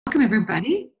Welcome,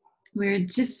 everybody. We're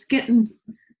just getting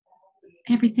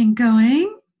everything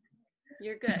going.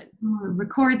 You're good.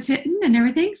 Records hitting and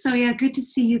everything. So yeah, good to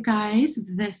see you guys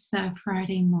this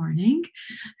Friday morning,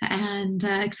 and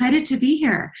excited to be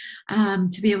here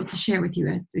to be able to share with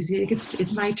you.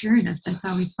 It's my turn. That's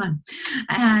always fun.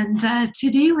 And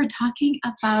today we're talking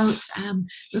about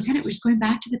we're just going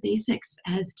back to the basics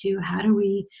as to how do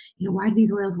we, why do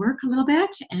these oils work a little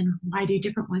bit, and why do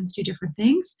different ones do different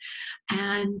things.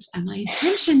 And my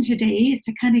intention today is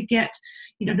to kind of get,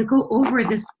 to go over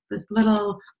this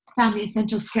little family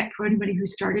essentials kit for anybody who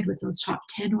started with those top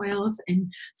 10 oils,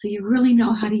 and so you really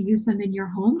know how to use them in your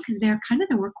home, because they're kind of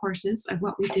the workhorses of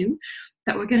what we do.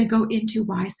 But we're going to go into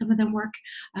why some of them work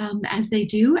as they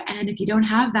do, and if you don't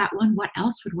have that one, what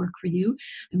else would work for you.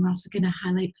 And we're also going to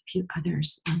highlight a few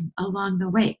others along the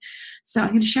way. So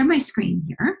I'm going to share my screen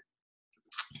here,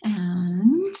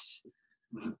 and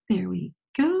there we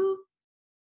go.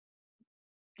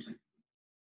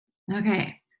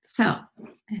 Okay, so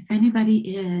if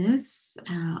anybody is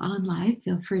on live,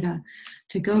 feel free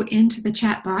to go into the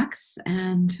chat box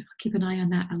and keep an eye on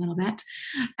that a little bit.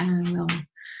 And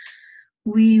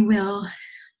we will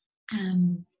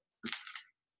come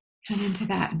into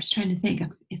that. I'm just trying to think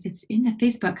if it's in the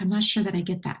Facebook. I'm not sure that I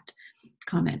get that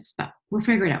comments, but we'll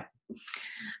figure it out.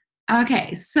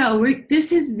 Okay, so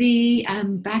this is the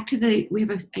we have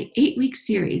an 8-week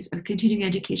series of continuing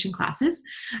education classes,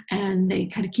 and they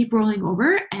kind of keep rolling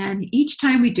over, and each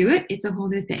time we do it, it's a whole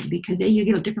new thing, because you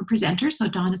get a different presenter. So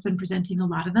Dawn has been presenting a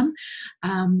lot of them,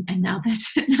 and now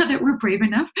that we're brave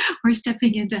enough, we're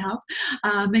stepping in to help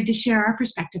and to share our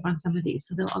perspective on some of these.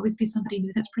 So there'll always be somebody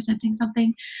new that's presenting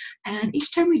something, and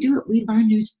each time we do it, we learn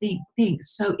new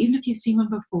things. So even if you've seen one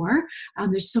before,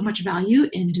 there's so much value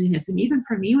in doing this. And even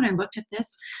for me, when I looked at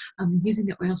this, using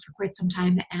the oils for quite some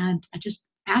time, and I'm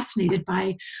just fascinated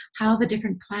by how the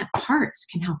different plant parts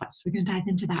can help us. We're going to dive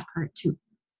into that part too.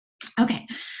 Okay,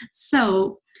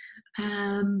 so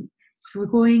we're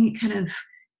going kind of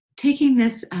taking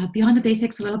this beyond the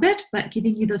basics a little bit, but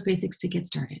giving you those basics to get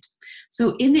started.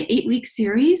 So in the 8-week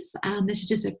series, this is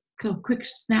just a quick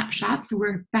snapshot. So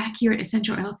we're back here at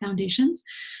Essential Oil Foundations.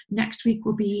 Next week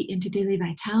we'll be into daily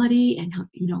vitality and help,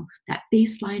 that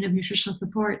baseline of nutritional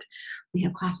support. We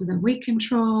have classes on weight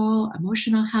control,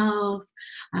 emotional health,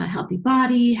 healthy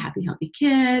body, happy, healthy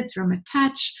kids, Roma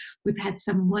touch. We've had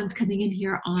some ones coming in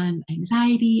here on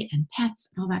anxiety and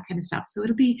pets and all that kind of stuff. So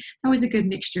it's always a good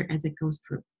mixture as it goes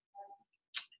through.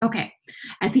 Okay,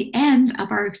 at the end of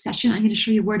our session, I'm going to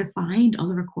show you where to find all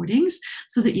the recordings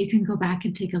so that you can go back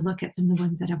and take a look at some of the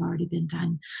ones that have already been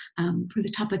done for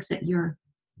the topics that you're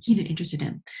keen and interested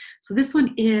in. So this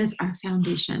one is our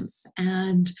foundations,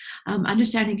 and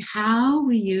understanding how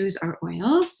we use our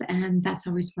oils, and that's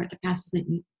always part that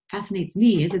fascinates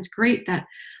me. Is it's great that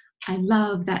I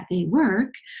love that they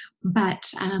work,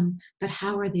 but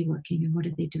how are they working, and what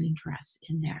are they doing for us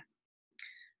in there?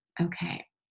 Okay.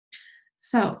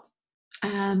 So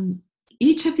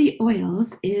each of the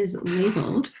oils is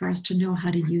labeled for us to know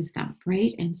how to use them,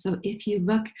 right? And so if you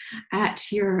look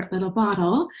at your little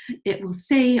bottle, it will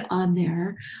say on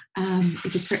there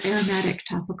if it's for aromatic,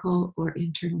 topical, or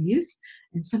internal use.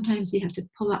 And sometimes you have to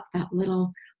pull up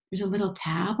there's a little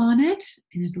tab on it,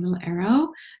 and there's a little arrow,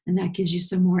 and that gives you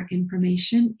some more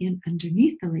information in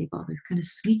underneath the label. They're kind of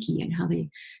sneaky in how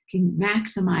they can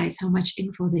maximize how much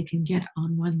info they can get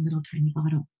on one little tiny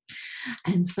bottle.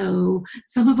 And so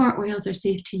some of our oils are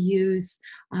safe to use.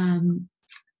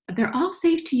 They're all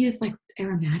safe to use like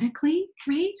aromatically,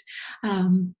 right?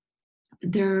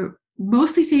 They're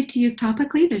mostly safe to use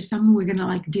topically. There's some we're going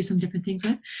to do some different things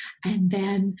with. And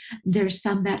then there's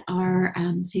some that are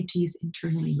safe to use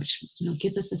internally, which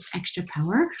gives us this extra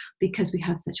power because we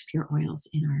have such pure oils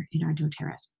in our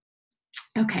doTERRAs.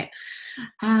 Okay,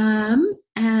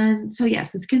 and so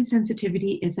yes, skin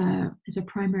sensitivity is a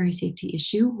primary safety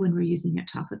issue when we're using it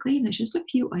topically. And there's just a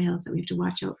few oils that we have to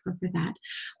watch out for that,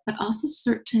 but also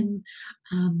certain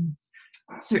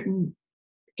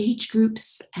age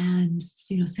groups and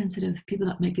sensitive people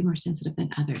that might be more sensitive than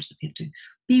others that we have to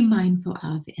be mindful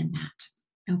of in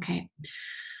that. Okay.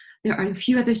 There are a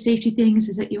few other safety things,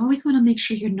 is that you always want to make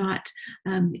sure you're not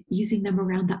using them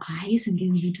around the eyes and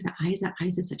getting into the eyes. The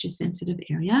eyes is such a sensitive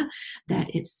area that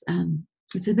it's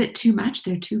a bit too much.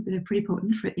 They're pretty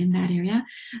potent for in that area.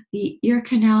 The ear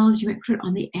canals, you might put it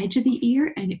on the edge of the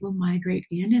ear and it will migrate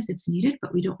in as it's needed,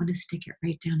 but we don't want to stick it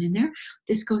right down in there.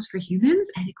 This goes for humans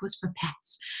and it goes for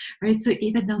pets, right? So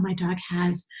even though my dog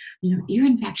has, ear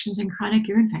infections and chronic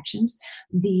ear infections,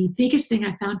 the biggest thing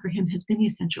I found for him has been the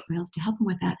essential oils to help him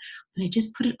with that. But I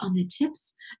just put it on the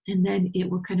tips and then it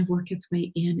will kind of work its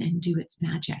way in and do its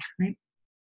magic, right?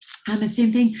 And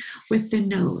same thing with the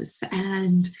nose.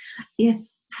 And if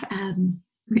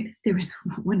there was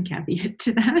one caveat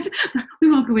to that,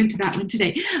 we won't go into that one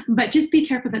today, but just be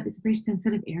careful that it's a very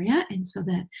sensitive area. And so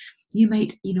that you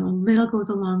might, a little goes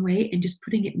a long way, and just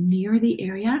putting it near the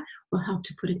area will help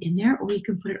to put it in there, or you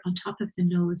can put it on top of the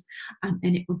nose and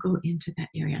it will go into that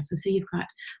area. So say you've got,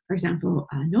 for example,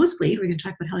 a nosebleed. We're going to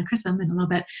talk about helichrysum in a little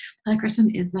bit.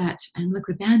 Helichrysum is that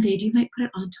liquid Band-Aid. You might put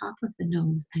it on top of the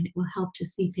nose and it will help to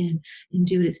seep in and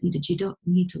do what is needed. You don't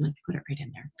need to put it right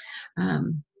in there.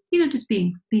 Just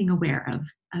being aware of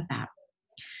that.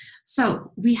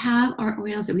 So we have our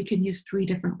oils that we can use 3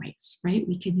 different ways, right?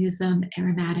 We can use them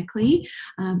aromatically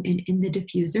in the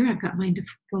diffuser. I've got mine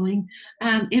going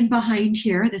in behind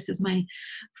here. This is my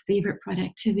favorite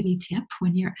productivity tip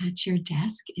when you're at your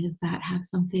desk, is that have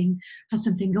something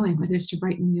going, whether it's to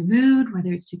brighten your mood,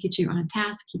 whether it's to get you on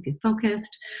task, keep you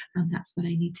focused. That's what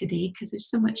I need today, because there's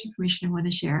so much information I want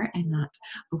to share and not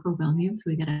overwhelm you. So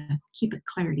we got to keep it.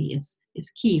 Clarity is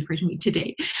key for me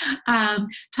today.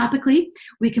 Topically,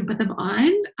 we can put them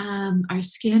on our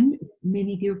skin.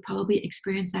 Many of you have probably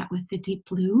experienced that with the Deep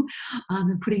Blue,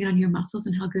 and putting it on your muscles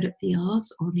and how good it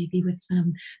feels, or maybe with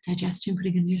some digestion,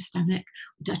 putting it in your stomach.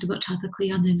 We talked about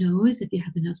topically on the nose if you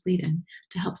have a nosebleed, and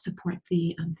to help support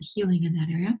the healing in that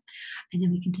area. And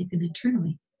then we can take them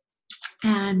internally.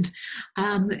 And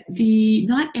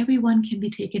not everyone can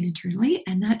be taken internally,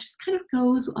 and that just kind of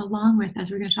goes along with, as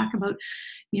we're going to talk about,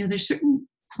 there's certain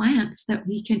plants that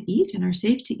we can eat and are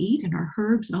safe to eat, and our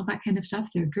herbs and all that kind of stuff,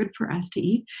 they're good for us to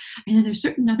eat. And then there's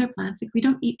certain other plants, like we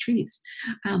don't eat trees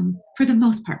for the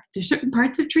most part. There's certain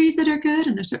parts of trees that are good,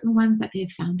 and there's certain ones that they've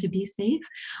found to be safe.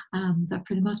 But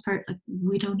for the most part,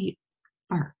 we don't eat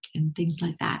bark and things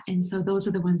like that. And so those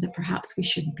are the ones that perhaps we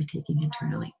shouldn't be taking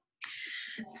internally.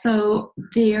 So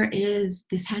there is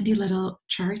this handy little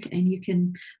chart, and you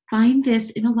can find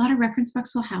this in a lot of reference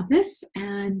books will have this,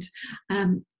 and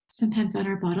sometimes on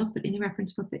our bottles, but in the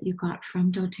reference book that you got from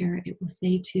doTERRA, it will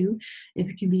say too, if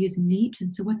it can be used neat.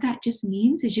 And so what that just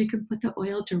means is you can put the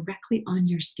oil directly on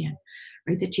your skin,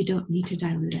 right? That you don't need to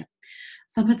dilute it.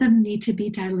 Some of them need to be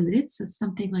diluted. So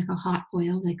something like a hot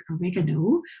oil, like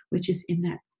oregano, which is in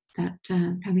that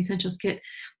Family Essentials kit.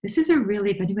 This is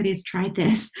if anybody has tried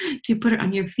this, to put it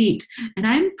on your feet. And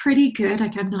I'm pretty good. I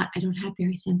don't have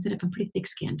very sensitive, I'm pretty thick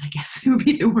skinned, I guess would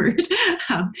be the word.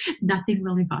 Nothing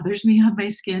really bothers me on my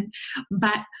skin.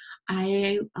 But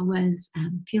I was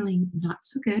feeling not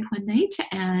so good one night,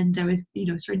 and I was,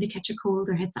 starting to catch a cold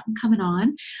or had something coming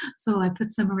on. So I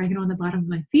put some oregano on the bottom of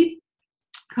my feet,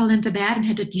 crawled into bed, and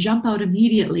had to jump out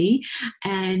immediately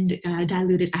and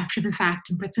dilute it after the fact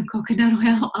and put some coconut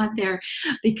oil on there,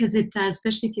 because it does,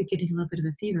 especially if you're getting a little bit of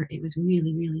a fever, it was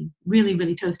really, really, really,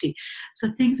 really toasty.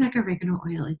 So things like oregano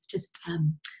oil, it's just a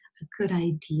good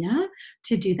idea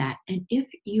to do that. And if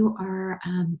you are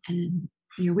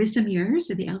your wisdom years,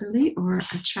 or the elderly, or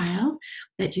a child,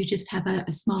 that you just have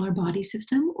a smaller body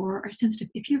system or are sensitive,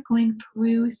 if you're going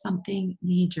through something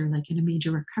major, like in a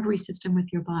major recovery system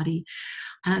with your body,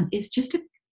 it's just a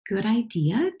good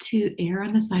idea to err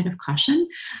on the side of caution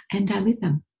and dilute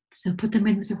them. So put them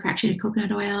in with some fractionated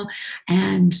coconut oil,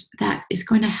 and that is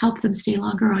going to help them stay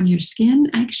longer on your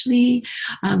skin, actually.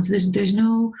 So there's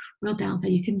no real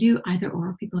downside. You can do either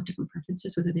or. People have different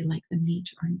preferences, whether they like them neat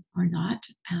or not.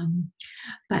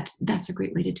 But that's a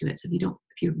great way to do it. So if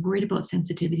you're worried about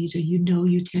sensitivities, or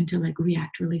you tend to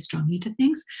react really strongly to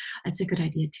things, it's a good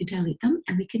idea to dilute them.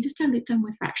 And we can just dilute them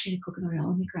with fractionated coconut oil.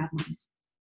 Let me grab mine.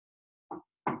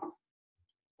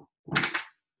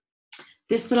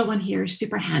 This little one here is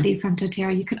super handy from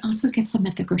doTERRA. You can also get some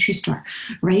at the grocery store,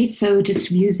 right? So just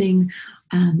using,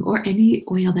 or any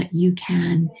oil that you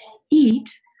can eat,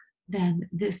 then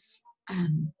this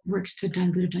works to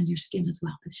dilute it on your skin as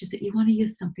well. It's just that you want to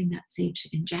use something that's safe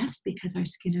to ingest, because our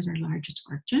skin is our largest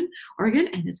organ,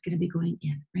 and it's going to be going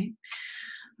in, right?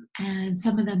 And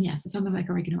some of them, so some of like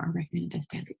oregano are recommended as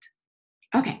dilute.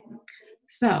 Okay,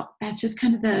 so that's just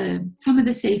kind of some of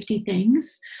the safety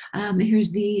things.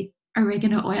 Here's the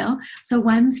oregano oil. So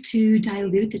ones to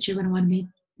dilute that you're going to want to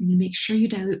make sure you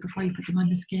dilute before you put them on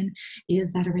the skin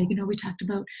is that oregano we talked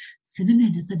about.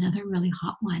 Cinnamon is another really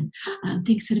hot one.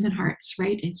 Think cinnamon hearts,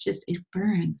 right? It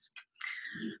burns.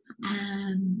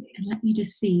 And let me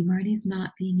just see, Marty's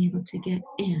not being able to get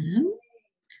in.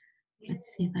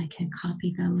 Let's see if I can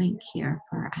copy the link here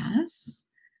for us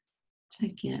to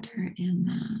get her in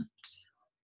that.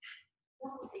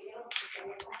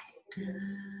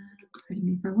 Pardon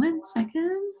me for 1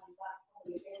 second.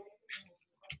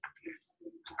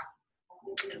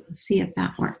 Let's see if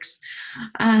that works.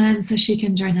 And so she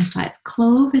can join us live.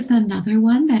 Clove is another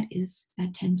one that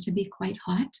tends to be quite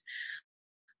hot.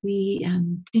 We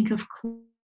think of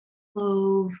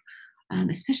clove,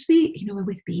 especially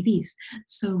with babies.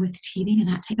 So with teething and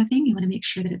that type of thing, you want to make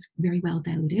sure that it's very well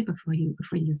diluted before you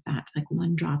use that. Like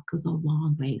 1 drop goes a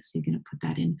long way. So you're going to put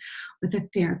that in with a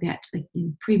fair bit. Like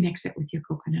you pre-mix it with your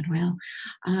coconut oil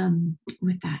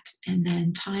with that. And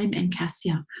then thyme and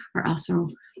cassia are also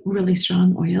really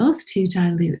strong oils to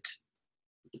dilute.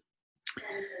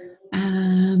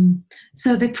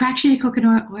 So the fractionated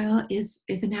coconut oil is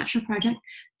a natural product.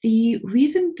 The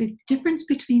difference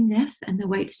between this and the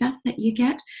white stuff that you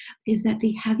get is that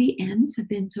the heavy ends have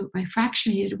been, so by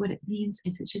fractionated, what it means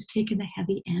is it's just taken the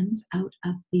heavy ends out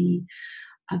of the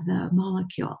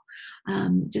molecule.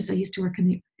 Just I used to work in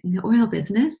the oil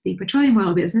business, the petroleum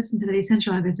oil business instead of the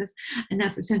essential oil business, and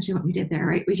that's essentially what we did there,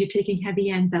 right? Was you're taking heavy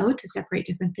ends out to separate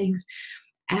different things.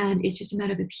 And it's just a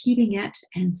matter of heating it,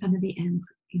 and some of the ends,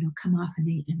 come off, and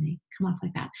they come off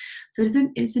like that. So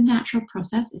it's a natural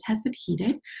process. It has been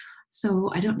heated.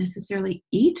 So I don't necessarily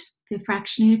eat the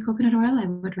fractionated coconut oil. I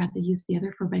would rather use the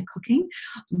other for my cooking.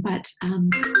 But when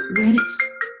it is,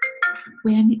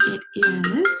 pardon me,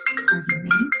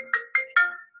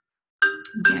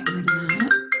 get rid of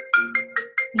that.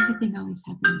 Everything always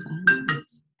happens all at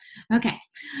once. Okay.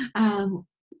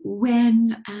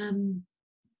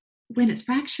 When it's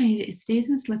fractionated, it stays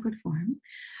in its liquid form.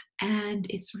 And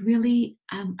it's really,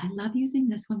 I love using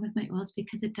this one with my oils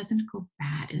because it doesn't go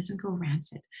bad. It doesn't go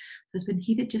rancid. So it's been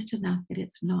heated just enough that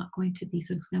it's not going to be,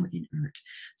 so it's now inert.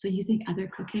 So using other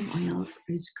cooking oils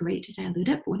is great to dilute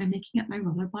it. But when I'm making up my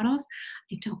roller bottles,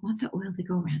 I don't want the oil to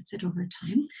go rancid over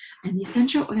time. And the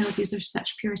essential oils, these are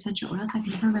such pure essential oils. I've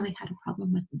never really had a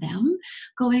problem with them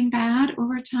going bad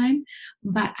over time.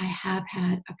 But I have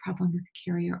had a problem with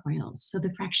carrier oils. So the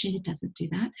fractionated doesn't do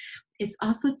that. It's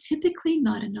also typically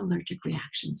not an allergic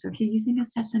reaction. So if you're using a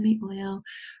sesame oil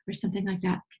or something like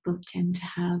that, people tend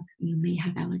to may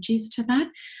have allergies to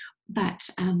that. But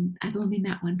I've only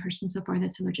met one person so far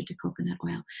that's allergic to coconut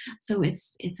oil. So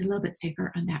it's a little bit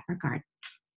safer on that regard.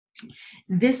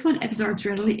 This one absorbs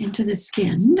readily into the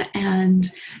skin,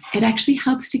 and it actually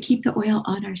helps to keep the oil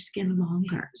on our skin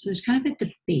longer. So there's kind of a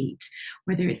debate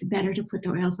whether it's better to put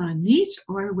the oils on neat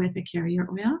or with a carrier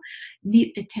oil.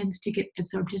 Neat, it tends to get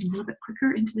absorbed in a little bit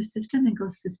quicker into the system and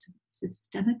goes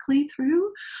systemically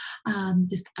through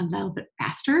just a little bit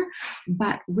faster.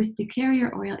 But with the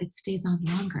carrier oil, it stays on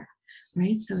longer.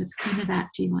 Right, so it's kind of that,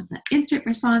 do you want that instant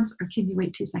response, or can you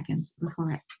wait 2 seconds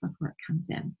before it comes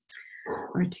in,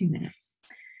 or 2 minutes?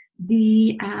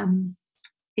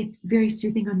 It's very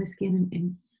soothing on the skin,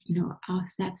 and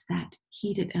offsets that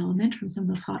heated element from some of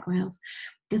those hot oils.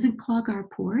 Doesn't clog our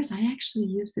pores. I actually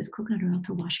use this coconut oil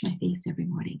to wash my face every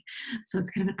morning. So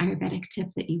it's kind of an Ayurvedic tip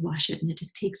that you wash it and it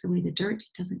just takes away the dirt.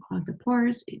 It doesn't clog the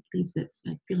pores. It leaves it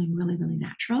feeling really, really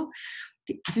natural.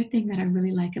 The other thing that I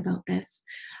really like about this,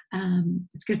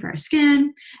 it's good for our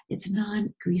skin. It's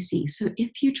non-greasy. So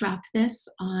if you drop this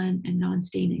on, and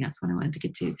non-staining, that's what I wanted to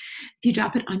get to. If you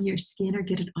drop it on your skin or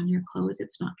get it on your clothes,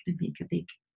 it's not going to make a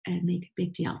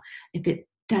big deal. If it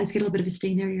does get a little bit of a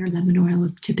stain there, your lemon oil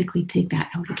will typically take that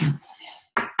out again.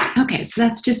 Okay, so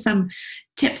that's just some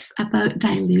tips about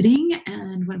diluting,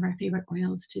 and one of our favorite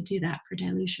oils to do that for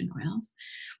dilution oils.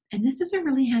 And this is a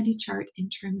really handy chart in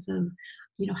terms of,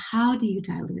 how do you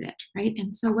dilute it, right?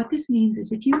 And so what this means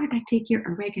is if you were to take your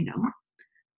oregano,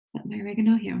 my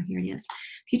oregano here it is.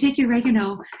 If you take your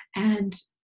oregano and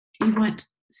you want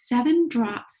 7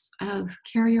 drops of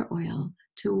carrier oil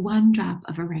to 1 drop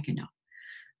of oregano,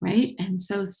 right? And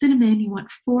so cinnamon, you want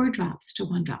 4 drops to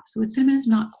 1 drop. So cinnamon is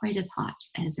not quite as hot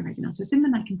as oregano. So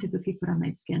cinnamon I can typically put on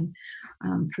my skin.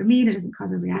 For me, that doesn't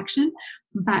cause a reaction,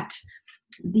 but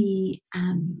the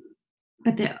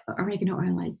oregano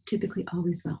oil I typically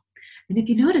always will. And if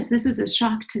you notice, this was a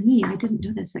shock to me. I didn't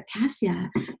know this, that cassia,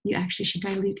 you actually should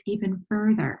dilute even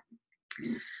further.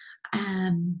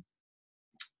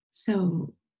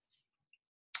 So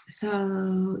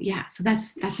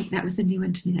that was a new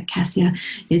one to me, that cassia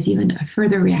is even a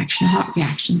further reaction, a hot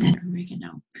reaction than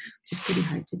oregano, which is pretty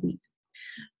hard to beat.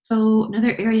 So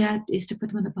another area is to put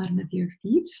them on the bottom of your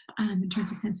feet. In terms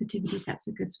of sensitivities, that's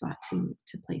a good spot to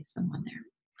place them on there.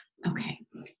 Okay.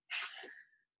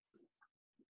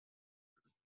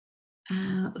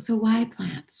 So why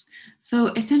plants? So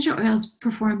essential oils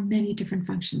perform many different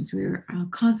functions. We're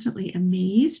constantly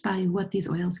amazed by what these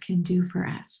oils can do for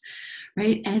us,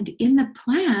 right? And in the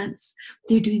plants,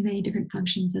 they're doing many different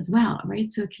functions as well,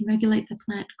 right? So it can regulate the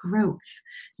plant growth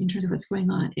in terms of what's going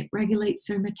on. It regulates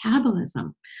their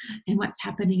metabolism and what's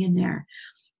happening in there.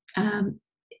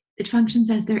 it functions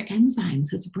as their enzyme,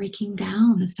 so it's breaking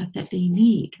down the stuff that they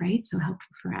need, right? So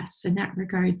helpful for us in that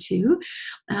regard too.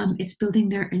 It's building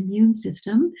their immune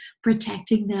system,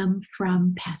 protecting them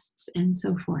from pests and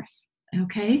so forth.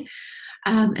 Okay,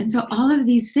 and so all of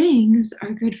these things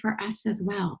are good for us as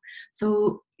well.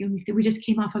 So we just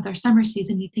came off of our summer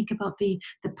season. You think about the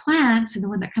plants, and the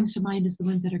one that comes to mind is the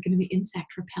ones that are going to be insect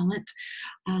repellent,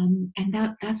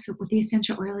 and that's what the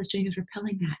essential oil is doing, is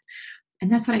repelling that.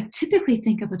 And that's what I typically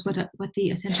think of as what the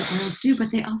essential oils do,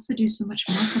 but they also do so much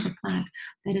more for the plant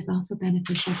that is also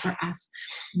beneficial for us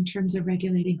in terms of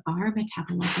regulating our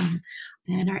metabolism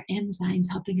and our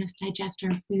enzymes, helping us digest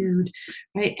our food,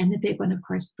 right? And the big one, of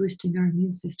course, boosting our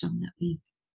immune system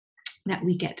that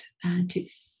we get to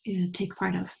take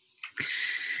part of.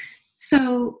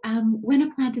 So when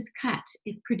a plant is cut,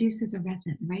 it produces a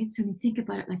resin, right? So when you think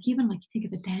about it, like you think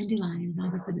of a dandelion, and all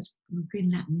of a sudden it's bringing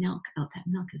that milk out. That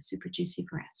milk is super juicy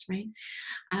for us, right?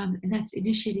 And that's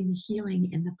initiating the healing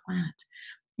in the plant.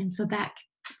 And so that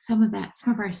some of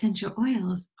our essential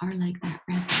oils are like that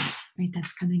resin, right?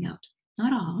 That's coming out.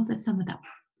 Not all, but some of them.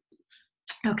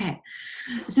 Okay,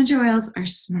 essential oils are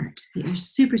smart. They are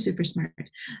super, super smart.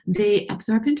 They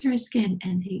absorb into our skin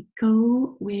and they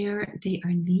go where they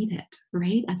are needed,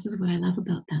 right? This is what I love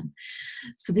about them.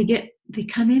 So they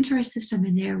come into our system,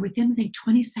 and they're within, I think,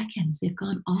 20 seconds, they've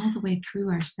gone all the way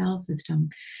through our cell system.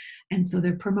 And so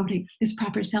they're promoting this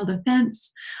proper cell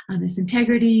defense, this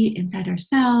integrity inside our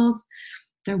cells.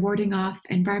 They're warding off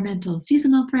environmental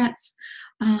seasonal threats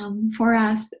for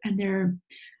us, and they're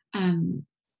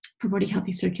promoting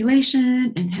healthy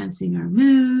circulation, enhancing our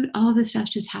mood. All of this stuff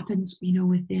just happens,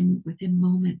 within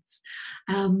moments.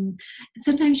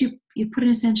 Sometimes you put an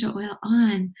essential oil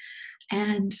on,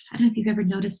 and I don't know if you've ever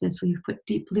noticed this, where you've put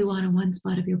deep blue on one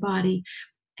spot of your body,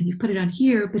 and you've put it on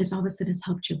here, but it's all of a sudden it's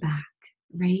helped your back,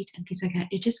 right? And things like that.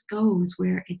 It just goes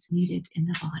where it's needed in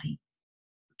the body.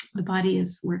 The body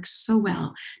works so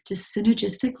well, just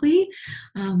synergistically.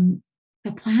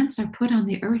 The plants are put on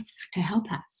the earth to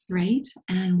help us, right?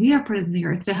 And we are put on the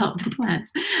earth to help the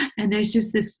plants. And there's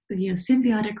just this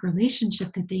symbiotic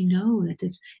relationship that they know that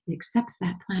it accepts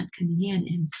that plant coming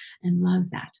in and loves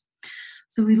that.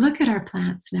 So we look at our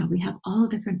plants now. We have all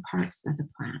different parts of the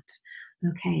plant.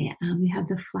 Okay, we have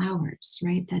the flowers,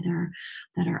 right,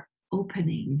 that are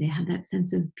opening. They have that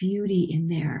sense of beauty in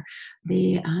there.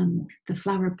 The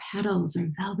flower petals are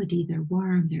velvety, they're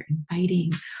warm, they're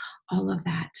inviting, all of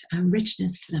that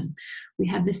richness to them. We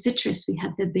have the citrus, we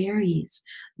have the berries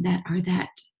that are that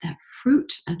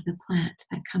fruit of the plant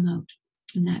that come out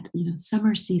in that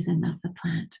summer season of the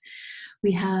plant.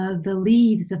 We have the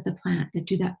leaves of the plant that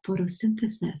do that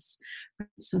photosynthesis.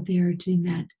 So they're doing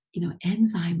that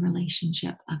enzyme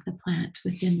relationship of the plant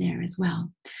within there as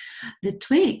well. The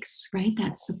twigs, right,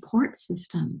 that support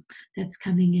system that's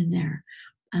coming in there.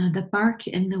 The bark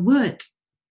and the wood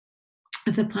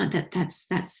of the plant, that's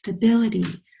that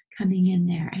stability coming in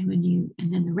there. And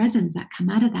then the resins that come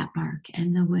out of that bark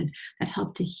and the wood that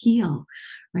help to heal,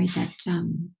 right? That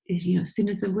is, as soon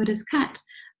as the wood is cut,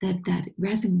 that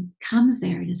resin comes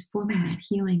there and is forming that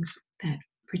healing, that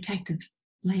protective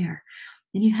layer.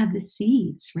 Then you have the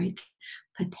seeds, right?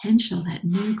 Potential, that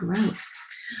new growth.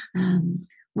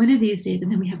 One of these days,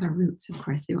 and then we have our roots, of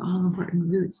course. They're all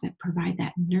important roots that provide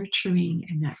that nurturing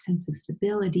and that sense of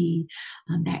stability,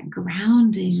 that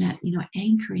grounding, that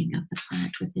anchoring of the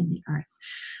plant within the earth.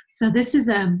 So this is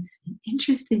an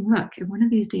interesting look. And one of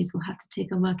these days, we'll have to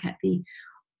take a look at the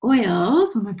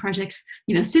oils on my projects.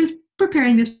 Since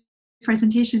preparing this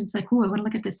presentation, it's like, oh, I want to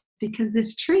look at this, because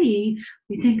this tree,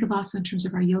 we think of also in terms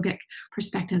of our yogic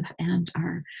perspective and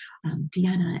our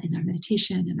dhyana and our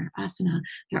meditation and our asana.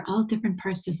 They're all different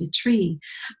parts of the tree.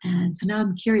 And so now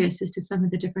I'm curious as to some of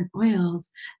the different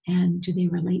oils, and do they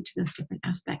relate to those different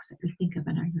aspects that we think of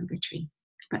in our yoga tree.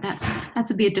 But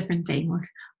that's be a different day.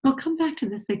 We'll come back to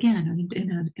this again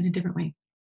in a different way.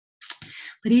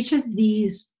 But each of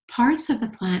these parts of the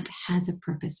plant has a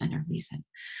purpose and a reason.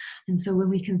 And so when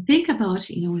we can think about,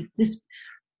 this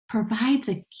provides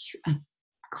a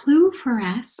clue for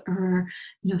us, or,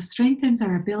 strengthens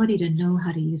our ability to know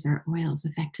how to use our oils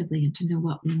effectively and to know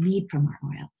what we need from our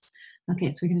oils.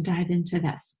 Okay, so we're going to dive into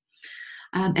this.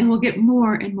 And we'll get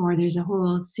more and more. There's a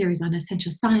whole series on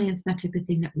essential science, that type of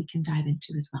thing that we can dive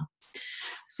into as well.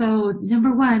 So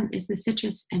number one is the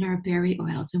citrus and our berry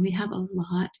oils. And we have a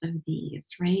lot of these,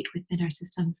 right, within our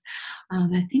systems.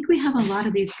 I think we have a lot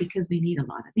of these because we need a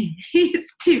lot of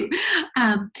these too.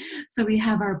 So we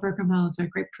have our bergamots, our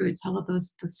grapefruits, all of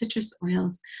those citrus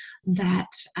oils that...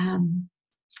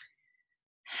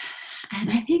 And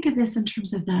I think of this in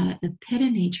terms of the pit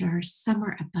of nature, our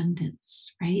summer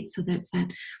abundance, right? So that's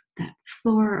that that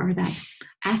floor or that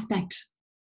aspect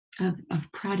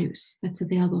of produce that's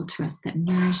available to us that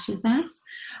nourishes us.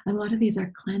 A lot of these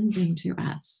are cleansing to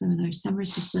us. So in our summer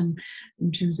system,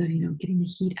 in terms of getting the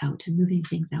heat out and moving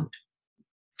things out.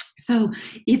 So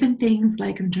even things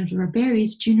like in terms of our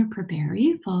berries, juniper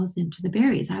berry falls into the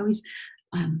berries. I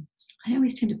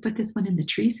always tend to put this one in the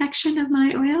tree section of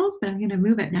my oils, but I'm going to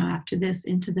move it now after this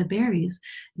into the berries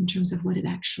in terms of what it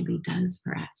actually does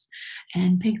for us.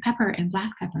 And pink pepper and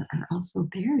black pepper are also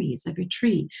berries of a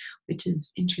tree, which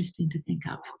is interesting to think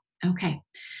of. Okay,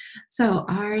 so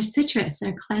our citrus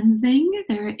are cleansing,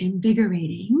 they're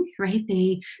invigorating, right?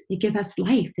 They give us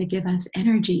life, they give us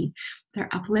energy, they're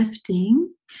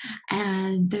uplifting,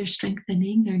 and they're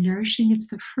strengthening, they're nourishing. It's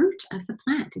the fruit of the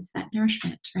plant, it's that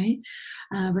nourishment, right?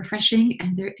 Refreshing,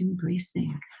 and they're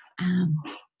embracing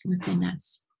within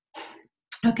us.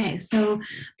 Okay, so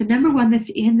the number one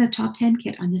that's in the top 10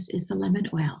 kit on this is the lemon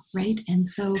oil, right? And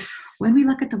so when we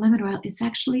look at the lemon oil, it's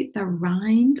actually the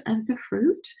rind of the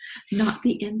fruit, not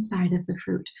the inside of the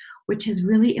fruit, which has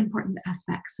really important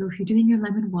aspects. So if you're doing your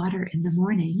lemon water in the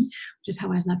morning, which is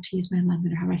how I love to use my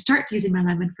lemon, or how I start using my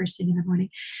lemon first thing in the morning,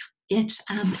 it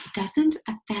doesn't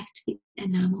affect the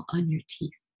enamel on your teeth.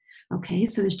 Okay,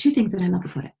 so there's two things that I love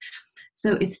about it.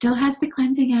 So it still has the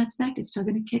cleansing aspect. It's still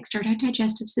going to kickstart our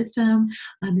digestive system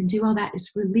and do all that.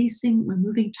 It's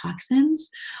removing toxins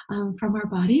from our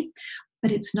body,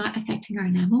 but it's not affecting our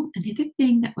enamel. And the other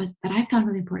thing that I found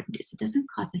really important is it doesn't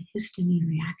cause a histamine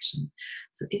reaction.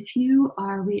 So if you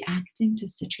are reacting to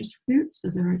citrus fruits,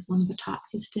 those are one of the top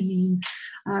histamine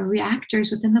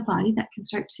reactors within the body that can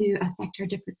start to affect our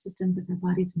different systems if our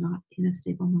body's not in a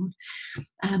stable mode.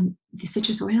 The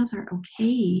citrus oils are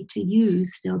okay to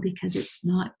use still because it's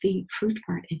not the fruit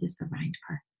part, it is the rind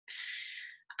part.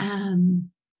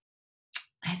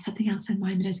 I had something else in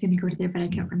mind that I was going to go to there, but I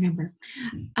can't remember.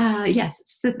 Yes,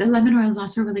 so the lemon oil is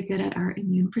also really good at our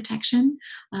immune protection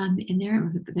in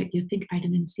there. You think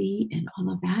vitamin C and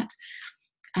all of that.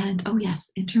 And oh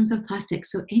yes, in terms of plastic,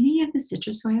 so any of the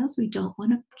citrus oils, we don't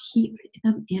want to keep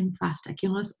them in plastic.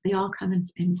 They all come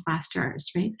in glass jars,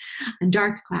 right? And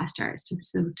dark glass jars,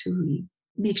 to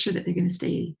make sure that they're going to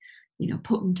stay,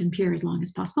 potent and pure as long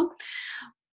as possible.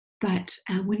 But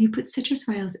when you put citrus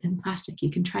oils in plastic, you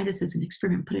can try this as an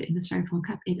experiment, put it in a styrofoam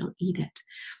cup, it'll eat it.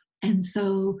 And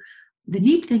so the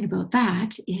neat thing about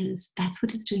that is that's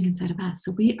what it's doing inside of us.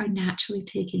 So we are naturally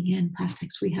taking in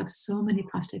plastics. We have so many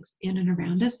plastics in and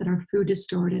around us that our food is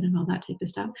stored in and all that type of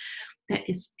stuff, that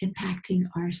it's impacting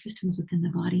our systems within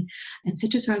the body. And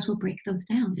citrus oils will break those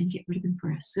down and get rid of them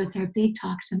for us. So it's our big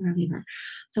toxin reliever.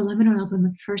 So lemon oil is one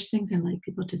of the first things I like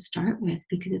people to start with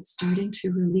because it's starting to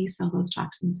release all those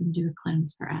toxins and do a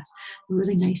cleanse for us. A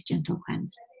really nice, gentle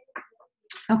cleanse.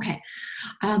 Okay.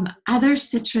 Another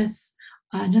citrus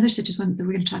one that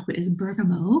we're going to talk about is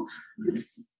bergamot.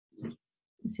 Oops.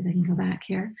 Let's see if I can go back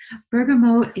here.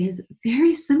 Bergamot is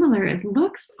very similar. It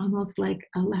looks almost like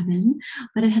a lemon,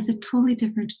 but it has a totally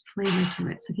different flavor to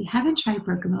it. So if you haven't tried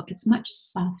bergamot, it's much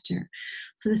softer.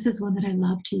 So this is one that I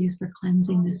love to use for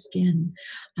cleansing the skin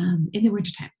in the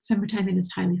wintertime. Summertime, it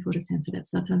is highly photosensitive.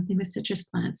 So that's one thing with citrus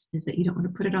plants is that you don't want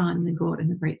to put it on and then go out in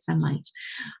the bright sunlight.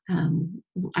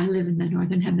 I live in the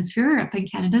Northern Hemisphere up in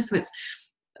Canada, so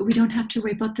we don't have to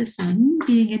worry about the sun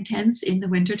being intense in the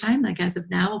wintertime, like as of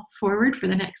now forward for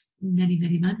the next many,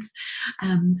 many months.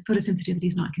 Photosensitivity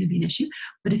is not going to be an issue.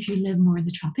 But if you live more in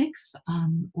the tropics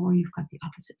or you've got the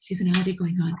opposite seasonality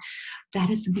going on, that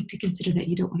is something to consider, that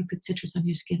you don't want to put citrus on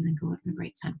your skin and then go out in the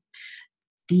bright sun.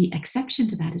 The exception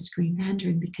to that is green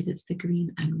mandarin because it's the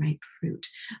green unripe fruit.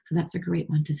 So that's a great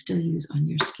one to still use on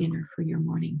your skin or for your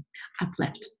morning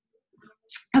uplift.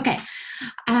 Okay.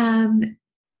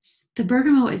 The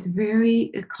bergamot is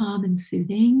very calm and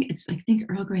soothing. It's like, think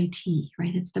Earl Grey tea,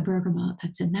 right? It's the bergamot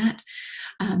that's in that.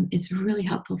 It's really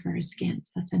helpful for our skin.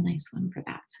 So that's a nice one for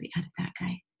that. So we added that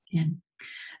guy in.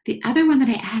 The other one that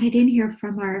I added in here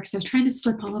because I was trying to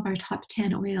slip all of our top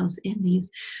 10 oils in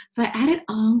these. So I added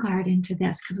On Guard into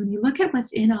this because when you look at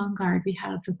what's in On Guard, we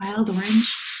have the wild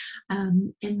orange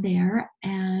in there.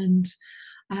 And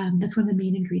that's one of the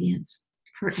main ingredients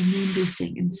for immune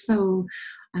boosting. And so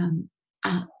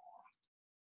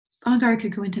On Guard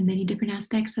could go into many different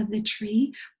aspects of the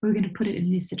tree. We're going to put it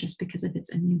in the citrus because of its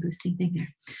immune boosting thing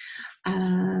there.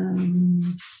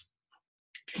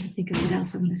 I think of what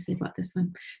else I want to say about this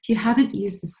one. If you haven't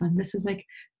used this one, this is like,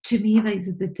 to me, like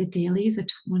the dailies,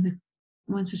 one of the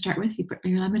ones to start with. You put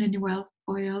your lemon and your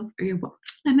oil or your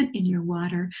lemon in your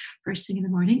water first thing in the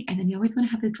morning, and then you always want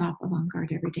to have a drop of On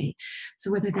Guard every day.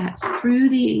 So whether that's through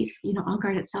the On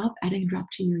Guard itself, adding a drop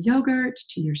to your yogurt,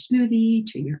 to your smoothie,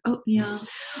 to your oatmeal,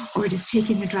 or just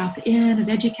taking a drop in a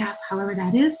veggie cap, however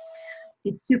that is,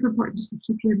 it's super important just to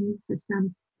keep your immune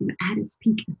system at its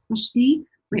peak, especially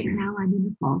right now. I'm in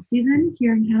the fall season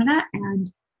here in Canada,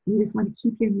 and you just want to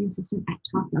keep your immune system at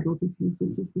top level because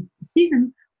this is the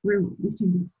season where we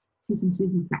tend to see some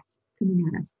seasonal effects coming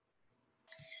at us.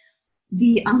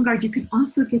 The On Guard, you can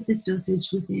also get this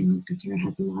dosage within. doTERRA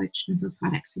has a large number of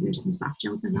products, so there's some soft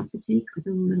gels I love to take, or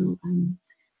the little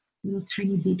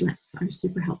tiny beadlets are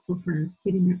super helpful for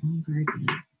getting your On Guard in.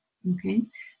 Okay,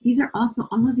 these are also,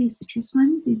 all of these citrus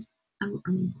ones, these are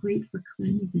great for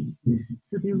cleansing.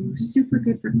 So they're super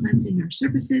good for cleansing our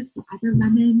surfaces. So either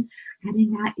lemon,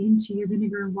 adding that into your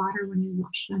vinegar and water when you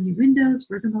wash on your windows.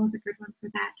 Bergamot is a good one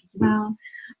for that as well.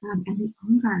 And the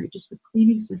On Guard, just for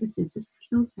cleaning surfaces. This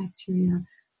kills bacteria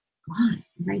gone,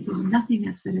 right? There's nothing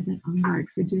that's better than On Guard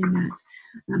for doing that.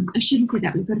 I shouldn't say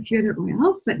that. We've got a few other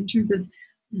oils, but in terms of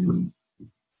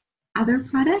other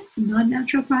products,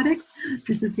 non-natural products,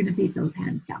 this is going to beat those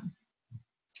hands down.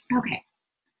 Okay.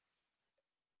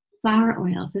 Flower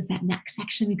oils is that next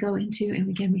section we go into, and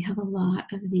again, we have a lot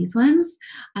of these ones.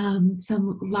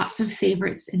 Lots of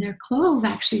favorites in there. Clove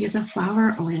actually is a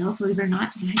flower oil, believe it or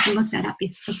not. I had to look that up.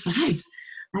 It's the bud.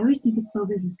 I always think of clove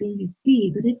as being a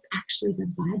seed, but it's actually the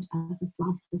bud of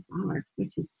the flower,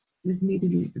 which is new to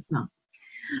me as well.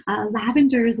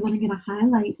 Lavender is what I'm going to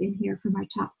highlight in here for my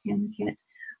top 10 kit.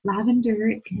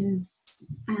 Lavender is,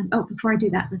 before I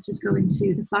do that, let's just go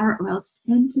into the flower oils.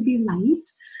 Tend to be light,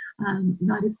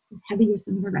 not as heavy as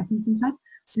some of the resins and stuff.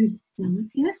 They're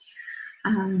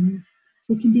delicate.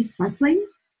 They can be sparkling.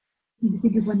 I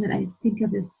think of one that I think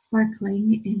of as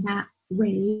sparkling in that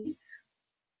way.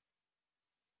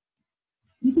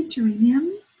 Maybe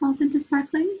geranium falls into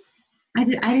sparkling. I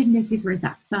didn't make these words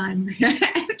up, so I'm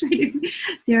trying to.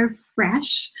 They're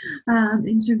fresh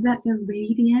in terms of that they're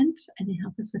radiant and they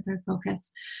help us with our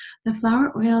focus. The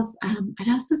flower oils, I'd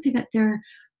also say that they're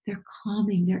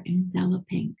calming, they're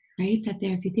enveloping, right? That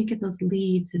if you think of those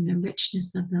leaves and the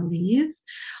richness of the leaves,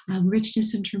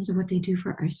 richness in terms of what they do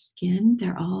for our skin,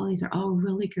 these are all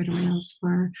really good oils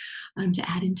for to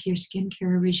add into your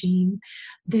skincare regime.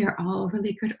 They're all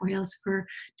really good oils for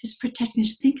just protecting.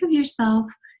 Just think of yourself.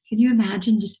 Can you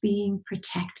imagine just being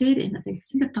protected in that?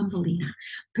 Think of Thumbelina,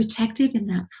 protected in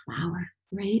that flower,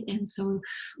 right? And so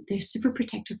they're super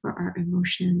protective for our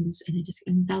emotions, and they just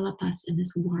envelop us in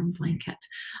this warm blanket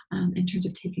in terms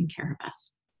of taking care of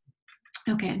us.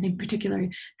 Okay, I think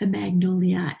particularly the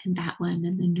magnolia and that one,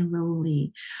 and the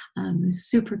neroli, is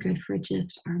super good for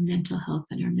just our mental health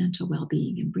and our mental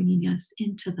well-being and bringing us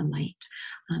into the light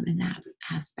in that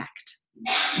aspect.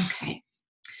 Okay.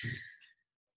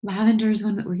 Lavender is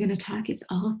one that we're going to talk. It's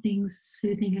all things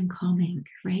soothing and calming,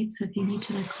 right? So if you need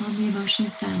to calm the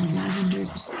emotions down, lavender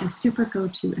is a super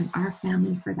go-to in our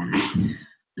family for that.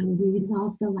 We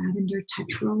love the lavender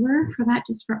touch roller for that,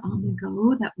 just for on the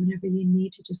go, that whenever you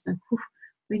need to just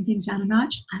bring things down a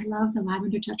notch. I love the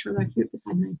lavender touch roller. I keep it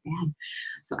beside my bed.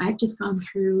 So I've just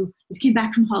came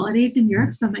back from holidays in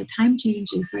Europe, so my time change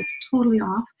is totally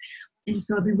off. And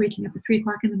so I've been waking up at 3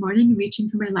 o'clock in the morning, reaching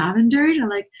for my lavender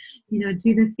to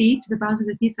do the bottoms of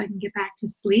the feet so I can get back to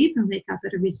sleep and wake up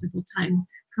at a reasonable time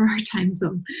for our time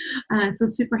zone. So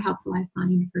super helpful, I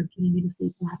find, for getting me to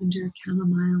sleep. Lavender,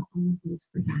 chamomile, all of those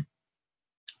for that.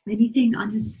 Anything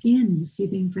on the skin,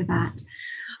 soothing for that.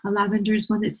 Lavender is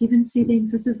one that's even soothing.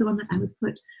 So this is the one that I would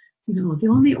put, the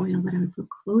only oil that I would put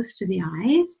close to the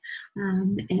eyes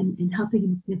and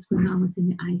helping what's going on within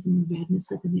the eyes and the redness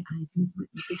within the eyes and what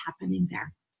might be happening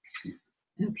there.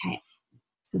 Okay,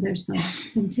 so there's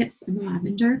some tips in the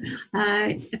lavender.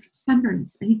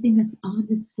 Sunburns, anything that's on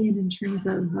the skin in terms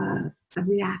of a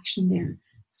reaction there,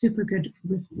 super good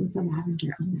with the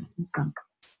lavender on that as well.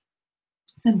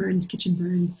 Sunburns, kitchen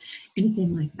burns,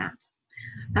 anything like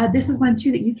that. This is one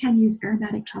too that you can use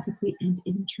aromatic topically and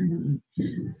internally.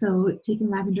 So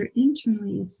taking lavender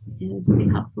internally is really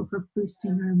helpful for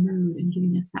boosting our mood and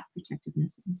giving us that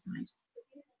protectiveness inside.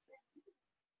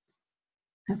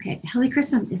 Okay,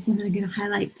 helichrysum is one that I'm going to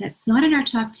highlight that's not in our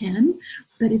top 10,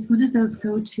 but it's one of those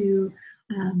go-to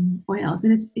oils.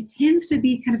 And it tends to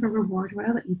be kind of a reward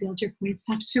oil that you build your points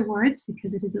up towards,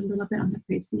 because it is a little bit on the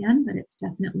pricey end, but it's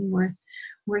definitely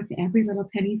worth every little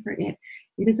penny for it.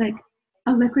 It is like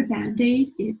a liquid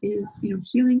Band-Aid. It is,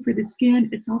 healing for the skin.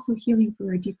 It's also healing for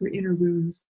our deeper inner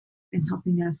wounds and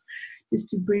helping us just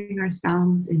to bring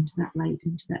ourselves into that light,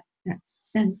 into that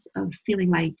sense of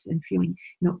feeling light and feeling,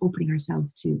 opening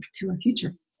ourselves to our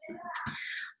future.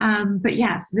 But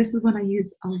yes, this is one I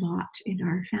use a lot in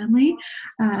our family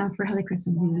for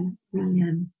helichrysum.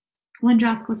 One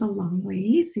drop goes a long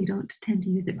way, so you don't tend to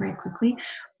use it very quickly.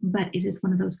 But it is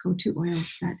one of those go-to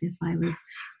oils that if I was,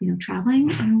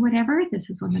 traveling or whatever, this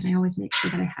is one that I always make sure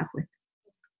that I have with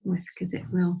because it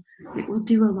will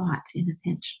do a lot in a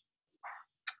pinch.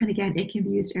 And again, it can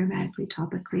be used aromatically,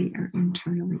 topically, or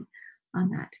internally on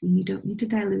that. You don't need to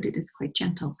dilute it. It's quite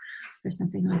gentle for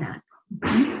something like that.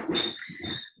 Okay.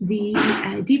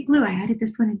 The deep blue, I added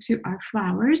this one into our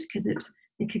flowers because it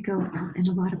could go in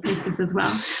a lot of places as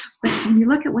well. But when you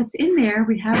look at what's in there,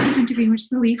 we have peppermint green, which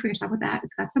is a leaf. We're going to talk about that.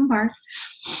 It's got some bark.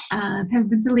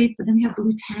 Peppermint's a leaf, but then we have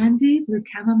blue tansy, blue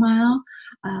chamomile,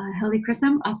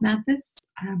 helichrysum, osmanthus,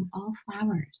 all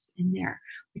flowers in there,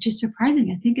 which is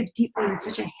surprising. I think of deep blue as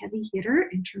such a heavy hitter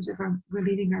in terms of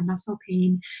relieving our muscle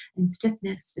pain and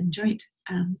stiffness and joint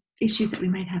issues that we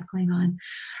might have going on.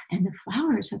 And the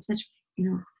flowers have such,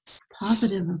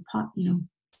 positive or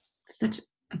such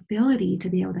ability to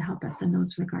be able to help us in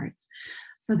those regards.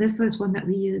 So this was one that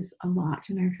we use a lot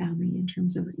in our family in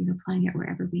terms of, applying it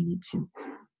wherever we need to.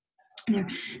 There,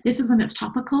 this is one that's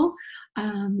topical.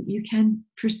 You can,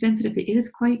 for sensitive, it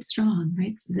is quite strong,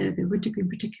 right? So the wintergreen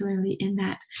particularly in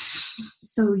that.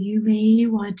 So you may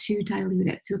want to dilute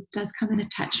it. So it does come in a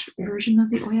touch version of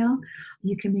the oil.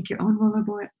 You can make your own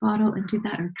roller bottle and do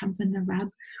that, or it comes in the rub.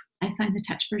 I find the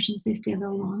touch versions, they stay a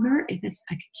little longer. If it's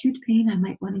like acute pain, I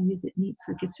might want to use it neat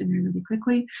so it gets in there really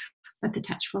quickly, but the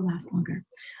touch will last longer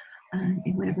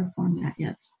in whatever form that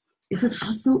is. This is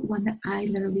also one that I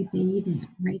literally bathe in,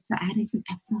 right? So adding some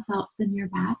Epsom salts in your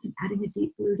bath and adding the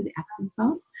deep blue to the Epsom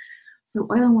salts. So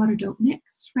oil and water don't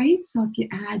mix, right? So if you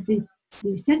add the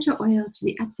essential oil to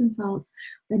the Epsom salts,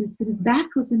 then as soon as that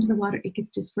goes into the water, it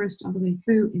gets dispersed all the way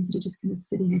through instead of just kind of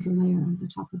sitting as a layer on the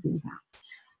top of your bath.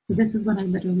 So this is what I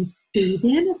literally bathe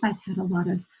in if I've had a lot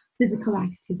of physical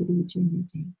activity during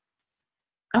the day.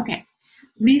 Okay,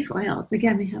 leaf oils.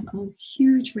 Again, we have a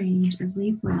huge range of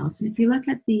leaf oils. And if you look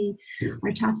at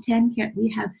our top 10 here,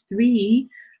 we have 3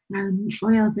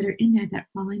 oils that are in there that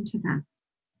fall into that.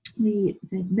 The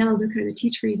melaleuca, the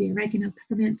tea tree, the oregano,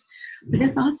 peppermint. But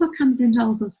this also comes into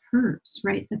all those herbs,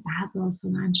 right? The basil,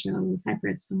 cilantro,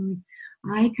 cypress. So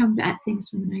I come at things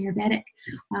from an Ayurvedic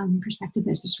perspective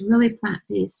that's just really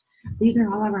plant-based. These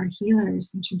are all of our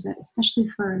healers in terms of, especially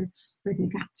for the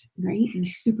gut, right?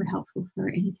 It's super helpful for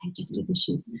any digestive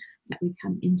issues that we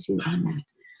come into on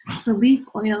that. So leaf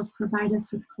oils provide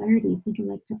us with clarity. Think of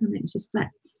like peppermint, it's just that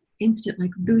instant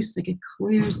like boost, like it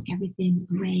clears everything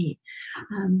away.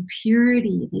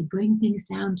 Purity, they bring things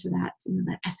down to that,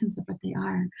 that essence of what they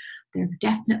are. They're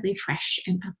definitely fresh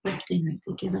and uplifting. Right?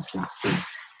 They give us lots of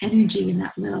energy, and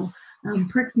that will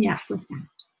perk me up with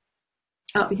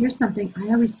that. Oh, here's something. I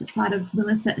always thought of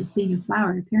Melissa as being a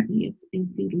flower. Apparently it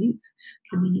is the leaf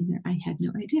coming in there. I had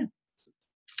no idea.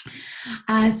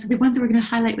 So the ones that we're going to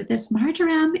highlight with this,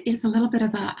 marjoram is a little bit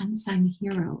of an unsung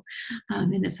hero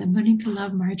in this. I'm learning to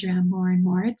love marjoram more and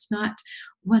more. It's not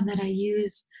one that I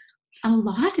use a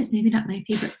lot. It's maybe not my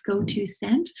favorite go-to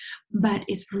scent, but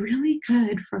it's really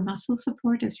good for muscle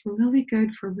support. It's really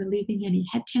good for relieving any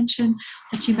head tension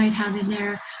that you might have in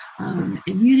there,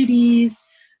 immunities.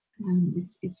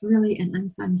 It's really an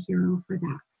unsung hero for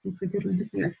that. So it's a good one to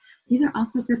play with. These are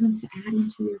also good ones to add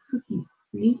into your cooking,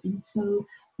 right? And so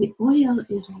the oil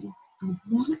is a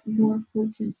lot more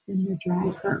potent than the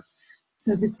dry herb.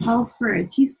 So this calls for a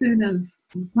teaspoon of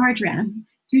marjoram.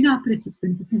 Do not put a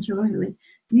teaspoon of essential oil in.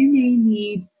 You may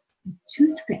need a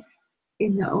toothpick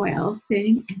in the oil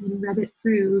thing and then rub it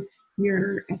through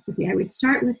your recipe. I would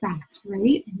start with that,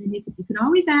 right? And then you can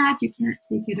always add, you can't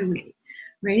take it away,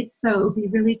 right? So be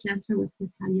really gentle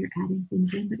with how you're adding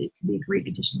things in, but it can be a great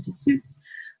addition to soups,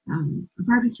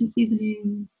 barbecue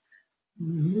seasonings, a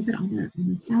little bit on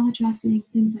the salad dressing,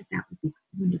 things like that would be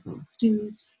wonderful.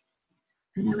 Stews.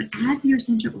 And I would add your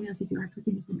essential oils if you are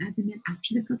cooking. You can add them in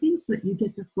after the cooking so that you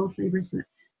get the full flavor, so that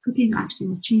cooking actually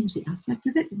will change the aspect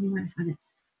of it, and you want to have it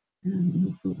in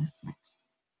the full aspect.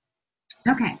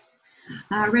 Okay.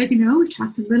 Oregano, we've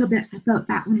talked a little bit about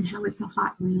that one and how it's a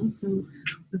hot oil. So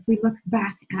if we look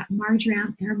back at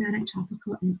marjoram, aromatic,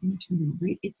 topical, and internal,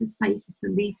 right? It's a spice, it's a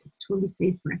leaf, it's totally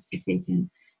safe for us to take in.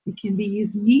 It can be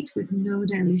used neat with no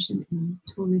dilution, and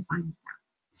totally fine with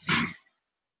that.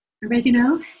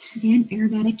 Oregano, again,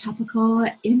 aromatic, topical,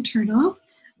 internal.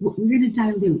 What we're going to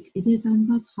dilute. It is on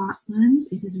those hot ones.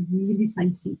 It is really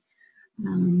spicy.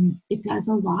 It does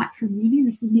a lot for me.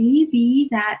 This may be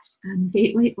that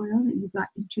gateway oil that you got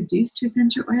introduced to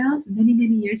essential oils many,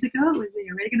 many years ago. It was the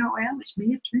oregano oil, which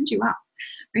may have turned you off,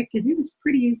 right? Because it was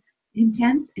pretty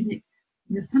intense, and it,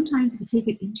 sometimes if you take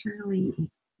it internally,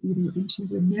 in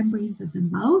terms of the membranes of the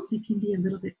mouth, it can be a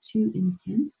little bit too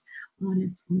intense on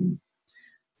its own.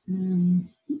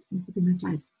 Oops, I'm flipping my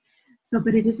slides. So,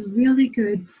 but it is really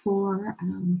good for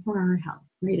our health,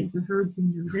 right? As a herb, we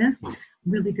know this.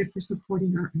 Really good for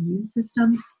supporting our immune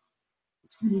system.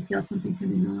 When you feel something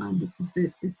coming on, this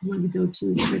is one of the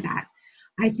go-tos for that.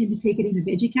 I tend to take it in a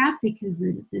veggie cap because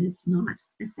then it's not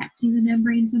affecting the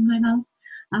membranes in my mouth,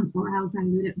 or I'll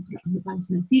dilute it and put it on the bottoms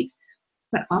of my feet.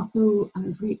 But also a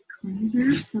great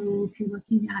cleanser. So if you're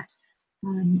looking at,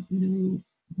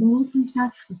 molds and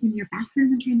stuff within your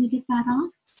bathroom and trying to get that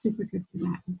off, super good for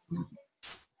that as well.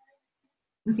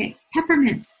 Okay,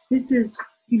 peppermint. This is,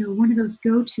 one of those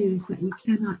go-tos that we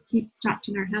cannot keep stocked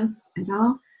in our house at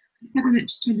all. Peppermint,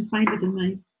 just trying to find it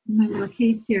in my little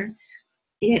case here.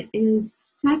 It is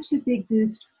such a big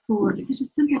boost it's such a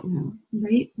simple oil,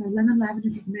 right? The lemon, lavender,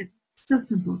 peppermint, so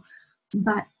simple,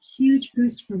 but huge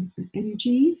boost for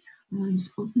energy.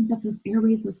 Just opens up those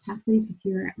airways, those pathways. If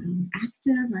you're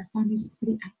active, our families are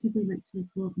pretty active. We like to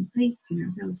go out and hike and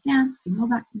our girls dance and all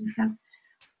that kind of stuff.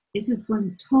 This is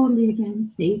one totally, again,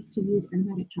 safe to use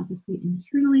aromatic tropically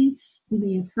internally. You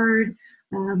may have heard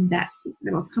that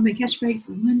little common catchphrase,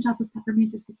 1 drop of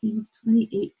peppermint is the same as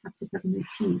 28 cups of peppermint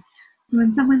tea. So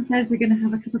when someone says they're going to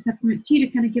have a cup of peppermint tea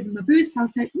to kind of give them a boost, I'll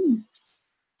say,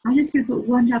 I'm just going to put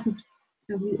 1 drop of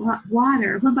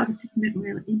water, 1 drop of peppermint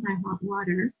oil in my hot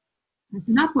water.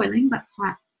 So not boiling, but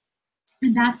hot.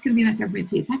 And that's going to be my peppermint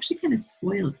tea. It's actually kind of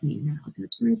spoiled me now.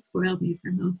 It's really spoiled me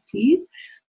from those teas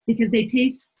because they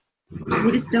just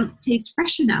don't taste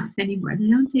fresh enough anymore. They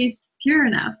don't taste pure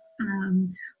enough,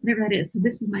 whatever that is. So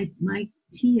this is my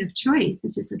tea of choice.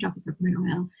 It's just a drop of peppermint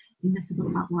oil in a cup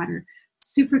of hot water.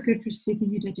 Super good for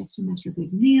sleeping your digestion after a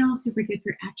big meal. Super good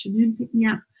for afternoon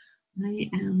pick-me-up. I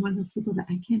am one of those people that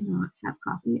I cannot have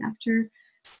coffee after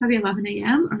probably 11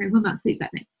 a.m. or I will not sleep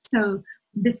at night. So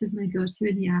this is my go-to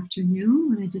in the afternoon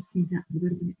when I just need that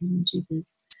little bit of energy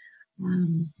boost.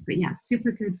 But yeah,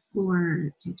 super good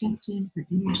for digestion, for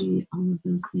energy, all of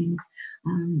those things.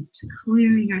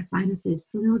 Clearing our sinuses.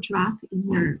 Put a little drop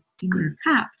in your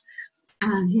cup.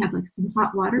 You have like some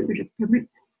hot water, for peppermint,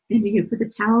 and you can put the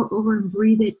towel over and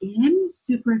breathe it in.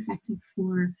 Super effective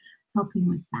for helping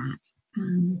with that,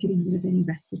 getting rid of any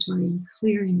respiratory and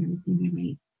clearing everything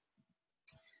away.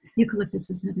 Eucalyptus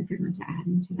is another good one to add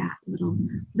into that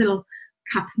little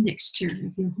cup mixture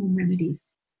of your home remedies.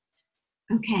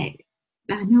 Okay,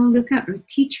 Melaleuca or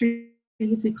tea tree,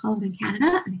 as we call it in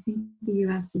Canada, and I think the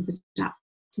US is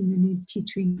adopting the new tea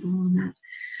tree on that.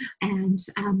 And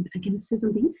again, this is a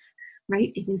leaf,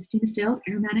 right? It is steam distilled,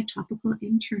 aromatic, tropical,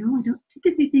 internal. I don't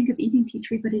typically think of eating tea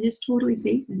tree, but it is totally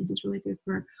safe and it is really good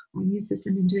for our immune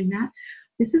system in doing that.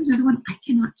 This is another one I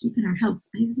cannot keep in our house.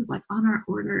 I think this is like on our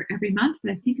order every month,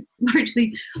 but I think it's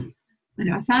largely,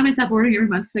 I found myself ordering every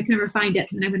month because I could never find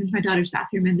it. And I went into my daughter's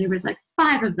bathroom and there was like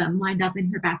 5 of them lined up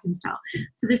in her bathroom stall.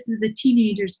 So this is the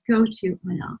teenager's go-to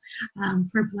oil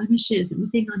for blemishes,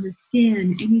 anything on the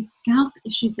skin, any scalp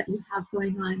issues that you have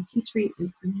going on. Tea tree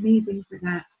is amazing for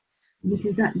that. And if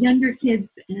you've got younger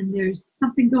kids and there's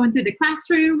something going through the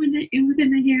classroom and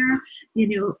within the hair,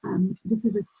 this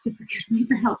is a super good way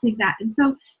for helping that. And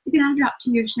so you can add a drop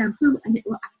to your shampoo and it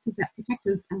will act as that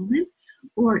protective element,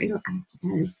 or it'll act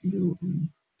as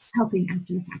helping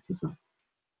after the fact as well.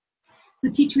 So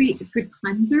tea tree, a good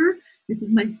cleanser. This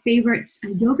is my favorite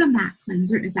yoga mat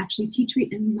cleanser is actually tea tree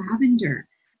and lavender.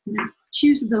 And I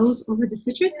choose those over the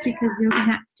citrus because yoga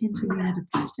mats tend to run out of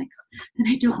plastics and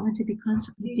I don't want to be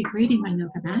constantly degrading my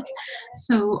yoga mat.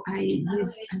 So I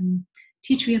use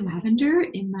tea tree and lavender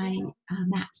in my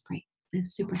mat spray.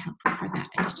 It's super helpful for that.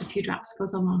 And just a few drops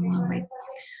goes a long, long way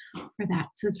for that.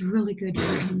 So it's really good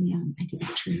for any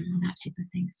antibacterial and that type of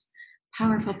things.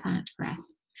 Powerful plant for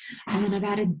us. And then I've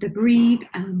added the Breathe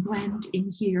blend in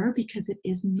here because it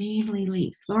is mainly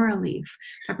leaves, laurel leaf,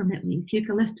 peppermint leaf,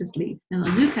 eucalyptus leaf,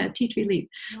 melaleuca, tea tree leaf.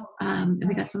 And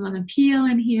we got some lemon peel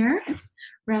in here. It's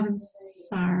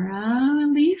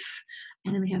Ravensara leaf.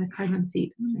 And then we have a cardamom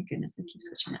seed. Oh my goodness, I keep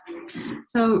switching it.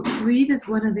 So Breathe is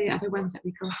one of the other ones that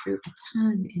we go through a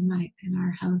ton in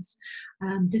our house.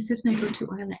 This is my go-to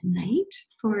oil at night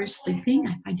for sleeping.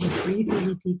 I find I breathe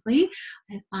really deeply.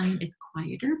 I find it's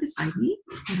quieter beside me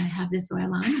when I have this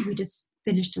oil on. We just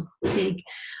finished a big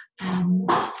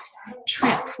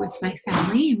trip with my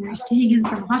family, and we were staying in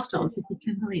some hostels, if you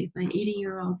can believe. My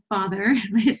 80-year-old father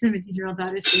and my 17-year-old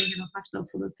daughter staying in a hostel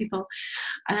full of people.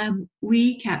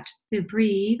 We kept the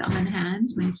Breathe on hand,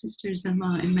 my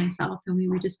sisters-in-law and myself, and we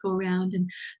would just go around and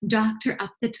doctor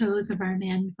up the toes of our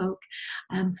men folk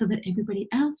so that everybody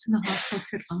else in the hostel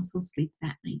could also sleep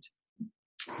that night.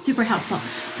 Super helpful,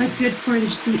 but good for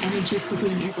just the energy for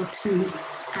being able to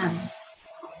um,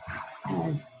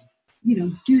 uh,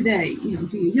 do your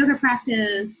yoga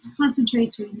practice,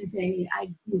 concentrate during the day. I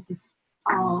use this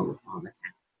all the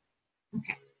time.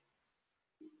 Okay,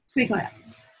 twig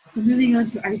oils. So moving on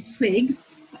to our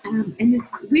twigs, and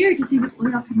it's weird to think of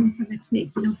oil coming from a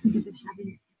twig. You don't think of it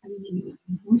having any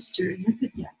moisture and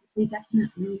liquid yet. They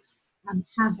definitely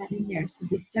have that in there. So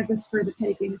the Douglas fir, the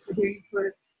pedigree, the Siberian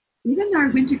fir, even our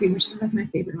wintergreen, which is like my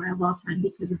favorite oil of all time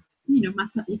because of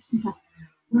muscle aches and stuff.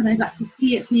 When I got to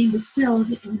see it being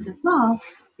distilled in the fall,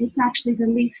 it's actually the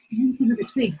leaf and some of the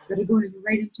twigs that are going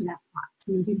right into that pot.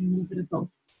 So we're getting a little bit of both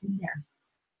in there.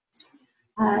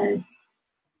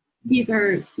 These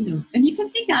are, and you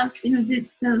can think of,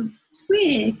 the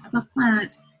twig of a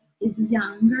plant is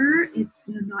younger, it's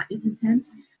not as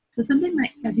intense. So something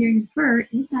like Siberian fir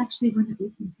is actually one that we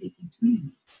can take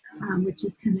internally, which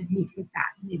is kind of neat with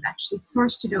that. And they've actually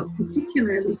sourced it out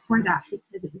particularly for that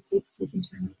because it was safe to take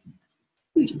internally and has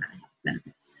a huge amount of health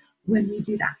benefits when we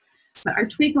do that. But our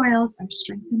twig oils are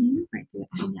strengthening, right? They're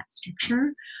adding that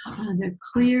structure. They're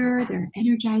clear, they're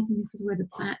energizing. This is where the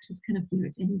plant is kind of,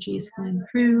 its energy is flowing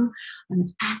through.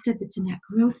 It's active, it's in that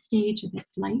growth stage of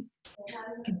its life.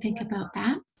 You can think about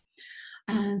that.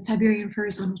 Siberian fir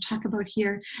is one we'll talk about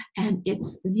here, and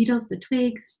it's the needles, the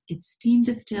twigs, it's steam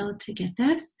distilled to get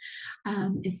this.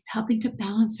 It's helping to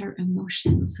balance our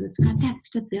emotions, so it's got that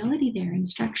stability there and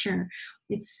structure.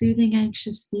 It's soothing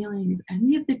anxious feelings.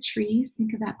 Any of the trees,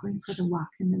 think of that going for the walk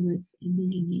in the woods and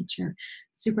being in nature.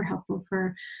 Super helpful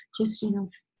for just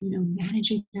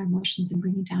managing our emotions and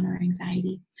bringing down our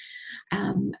anxiety.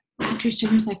 After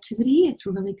strenuous activity, it's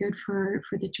really good for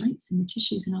the joints and the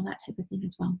tissues and all that type of thing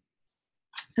as well.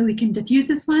 So we can diffuse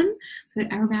this one so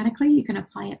aromatically. You can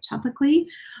apply it topically,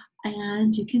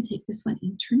 and you can take this one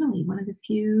internally. One of the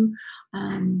few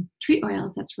tree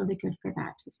oils that's really good for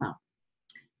that as well.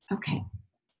 Okay.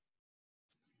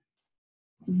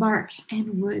 Bark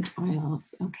and wood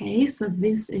oils. Okay, so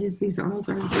these oils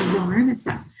are warm. It's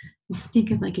that,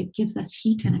 think of like it gives us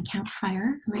heat in a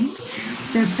campfire, right?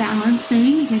 They're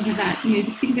balancing. Think of that.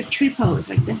 Think of tree pose.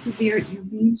 Like this is your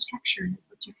main structure and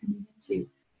what you're coming into.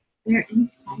 They're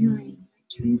inspiring.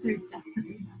 Trees are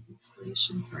definitely an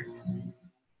inspiration source. And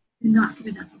I'm not good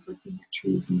enough of looking at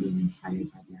trees and being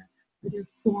inspired by their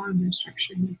form, their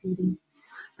structure, and their beauty.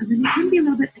 And then they can be a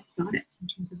little bit exotic in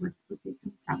terms of what they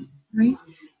come from, right?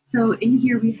 So in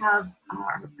here we have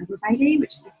our arborvitae,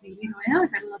 which is a Canadian oil. I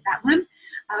gotta love that one.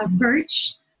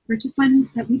 Birch. Birch is one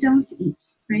that we don't eat,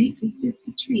 right? It's a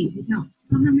tree. We don't.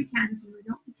 Some of them we can, and we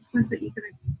don't. It's just ones that you're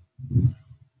gonna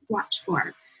watch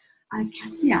for.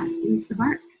 Cassia is the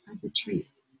bark of the tree,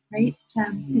 right?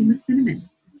 Same with cinnamon.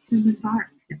 It's cinnamon bark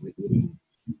that we're eating.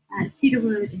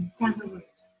 Cedarwood and sandalwood.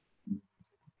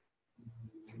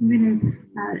 I'm going to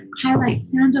highlight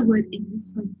sandalwood in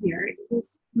this one here. It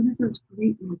is one of those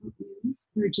great oils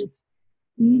for just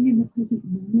being in the present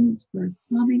moment, for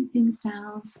calming things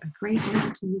down. So a great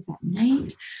oil to use at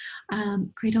night.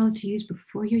 Great oil to use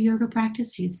before your yoga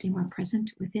practice so you stay more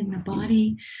present within the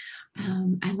body.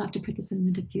 I love to put this in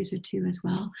the diffuser too as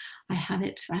well. I have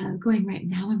it going right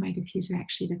now in my diffuser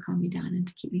actually to calm me down and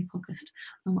to keep me focused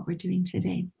on what we're doing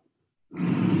today.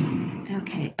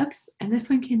 Okay, oops, and this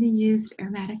one can be used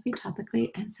aromatically, topically,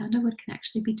 and sandalwood can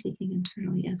actually be taken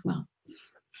internally as well.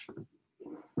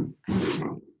 Okay,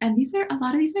 and a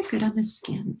lot of these are good on the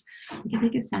skin. You can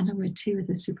think of sandalwood too as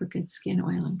a super good skin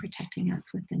oil and protecting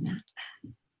us within that.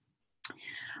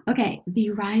 Okay,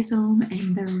 the rhizome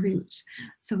and the root.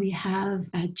 So we have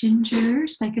ginger,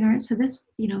 spikenard. So this,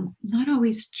 not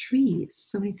always trees.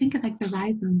 So when we think of like the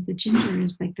rhizomes, the ginger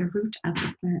is like the root of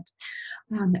the plant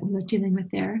that we're dealing with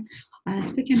there.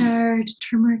 Spikenard,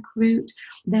 turmeric root.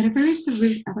 Vetiver is the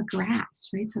root of a grass,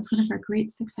 right? So it's one of our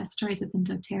great success stories within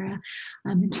doTERRA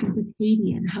in terms of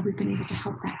Haiti and how we've been able to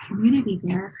help that community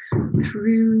there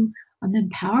through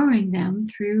empowering them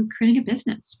through creating a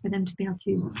business for them to be able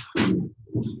to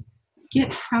get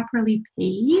properly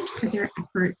paid for their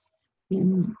efforts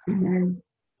in the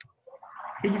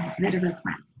vetiver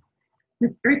plant.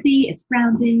 It's earthy, it's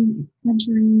grounding, it's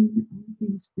centering, all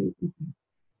things great with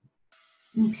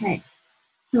it. Okay,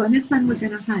 so on this one we're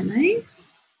going to highlight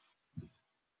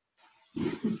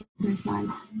the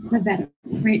vetiver,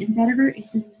 right? And vetiver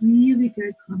is a really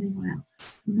good calming oil.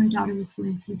 When my daughter was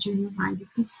going through junior high,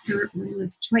 this was her oil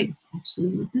of choice, actually.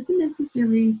 It doesn't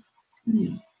necessarily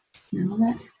smell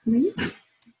that great. It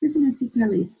doesn't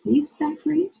necessarily taste that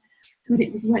great, but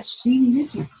it was what she needed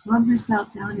to calm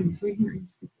herself down and bring her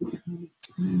into the present moment.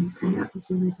 And that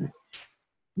was really good.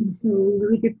 And so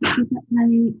really good for sleep at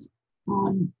night.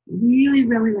 Really,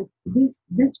 really like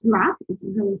this drop is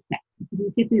really thick. If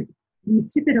you get You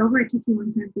tip it over, it takes a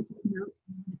long time for it to come out.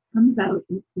 And when it comes out,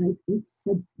 it's like, it's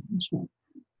substantial.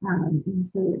 And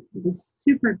so it is a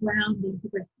super grounding,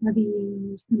 super heavy,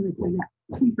 just kind of like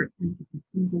that comfort blanket that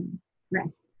comes in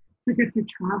rest. So good for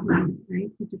traveling,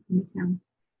 right? For different town.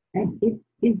 And it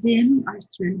is in our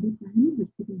Serenity Blend, which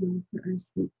is well for our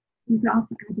sleep. You could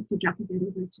also add just a drop of it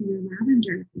over to your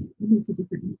lavender and make a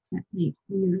different mix at night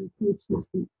for your go-to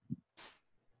sleep.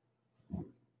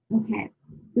 Okay,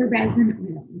 the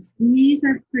resin oils. These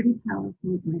are pretty powerful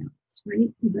oils, right?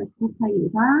 So the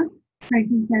copaiba,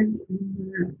 frankincense, and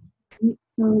myrrh. Right?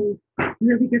 So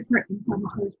really good for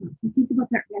inflammatory response. So think about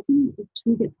that resin, it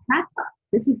triggers kata.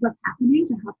 This is what's happening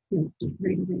to help heal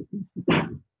right away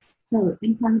instantly. So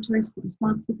inflammatory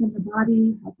response within the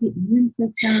body, healthy immune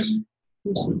system,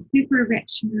 which is super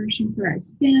rich, nourishing for our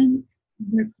skin. And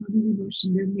they're calming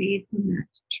emotion. They're made from that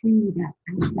tree, that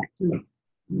aspect of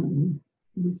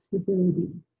the stability.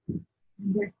 And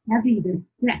they're heavy, they're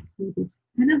thick, they're just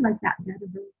kind of like that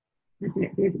vetiver.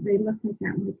 They look like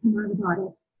that when they come out of the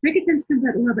bottle. Frankincense comes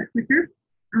out a little bit quicker,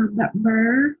 but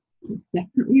myrrh is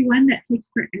definitely one that takes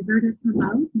forever to come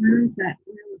out. Myrrh is that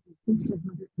oil of the gift of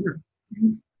Mother Earth.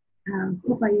 Right?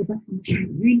 Copaiba comes from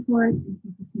the rainforest, and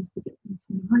frankincense we get from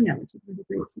Somalia, which is another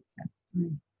great success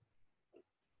story.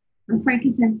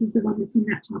 Frankincense is the one that's in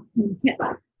that top 10 kit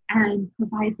and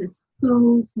provides us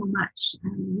so much.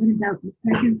 When in doubt with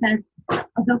frankincense,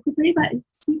 although copaiba is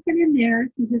secret in there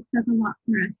because it does a lot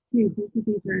for us too. Both of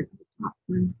these are the top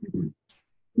ones for that.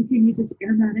 You can use this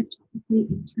aromatic chocolate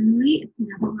internally. It's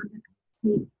another one that I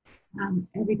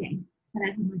take every day. But I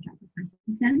have my drop of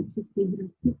frankincense. It's able to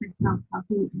keep myself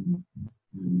healthy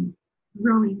and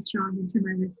growing strong into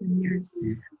my wisdom years.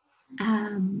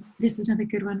 This is another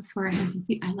good one for hands and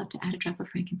feet. I love to add a drop of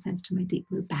frankincense to my deep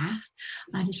blue bath,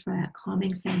 just for that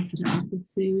calming sense that it also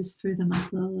soothes through the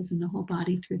muscles and the whole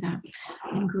body through that,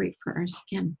 and great for our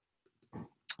skin.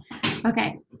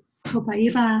 Okay,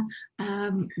 copaiba.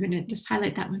 I'm going to just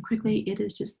highlight that one quickly. It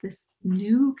is just this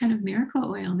new kind of miracle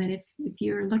oil that if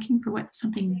you're looking for what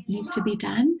something needs to be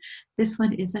done, this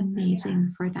one is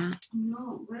amazing for that.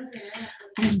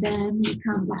 And then we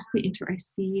come lastly into our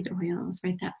seed oils,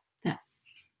 right? That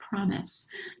promise.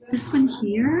 This one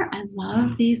here, I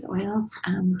love these oils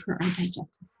for our digestive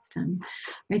system,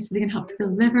 right? So they're going to help with the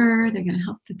liver, they're going to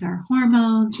help with our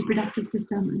hormones, reproductive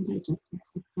system, and digestive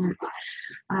support.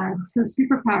 So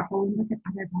super powerful. When we look at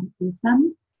other body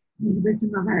wisdom, the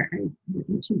wisdom of our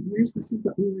ancient years, this is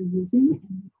what we were using,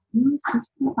 and the oils just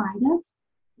provide us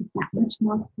with that much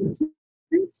more potency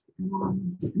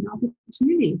an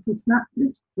opportunity. So it's not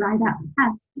this dried out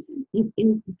pest, it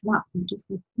is a drop of just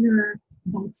the pure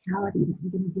vitality that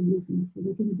we're going to be using. So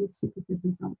we're going to get super good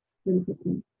results really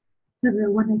quickly. So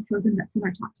the one I've chosen that's in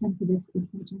our top 10 for this is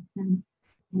digestion.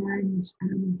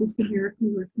 And just a miracle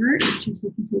worker, which is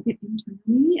you can take it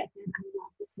internally. Again, I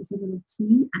love this as a little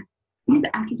tea. Use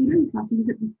it after dinner, you can also use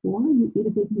it before you eat a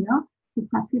big meal to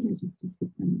prep your digestive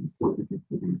system. It's super good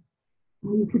for that.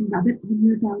 You can rub it on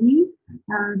your belly,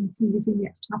 so using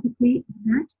it topically on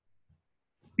that.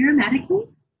 Aromatically,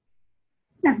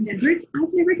 I've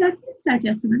never done this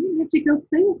digestion. I'm going to have to go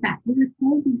play with that. It would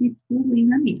probably be totally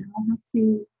yummy. I'll have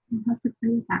to play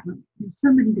with that one. There's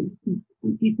so many that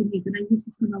you can use, and I use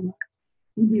this one a lot.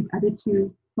 We have other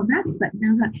two formats, but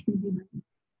now that's going to be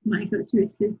my go-to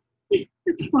is to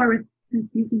explore with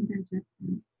using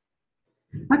digestion.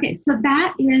 Okay, so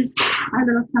that is our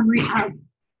little summary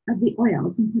of the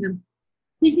oils and kind of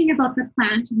thinking about the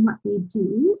plant and what they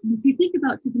do. And if you think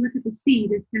about, so if you look at the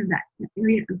seed, it's kind of that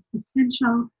area of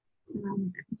potential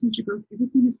growth.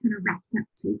 Everything is kind of wrapped up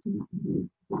tight in that little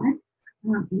bud.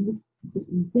 And this is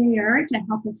there to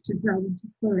help us to grow and to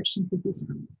flourish and produce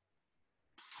on.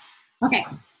 Okay,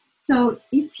 so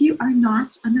if you are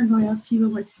not on the Loyalty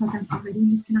Rewards program already,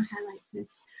 I'm just going to highlight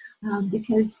this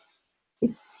because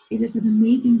it is an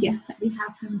amazing gift that we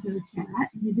have from doTERRA,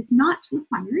 and it is not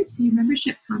required. So your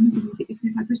membership comes and you get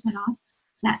your 25% off.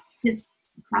 That's just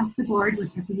across the board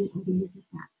whenever you order, you get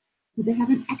that. But they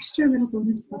have an extra little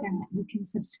bonus program that you can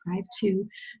subscribe to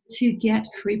get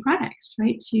free products,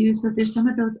 right? So if there's some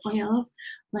of those oils,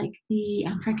 like the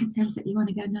frankincense that you want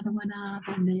to get another one of,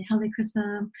 and the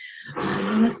helichrysum,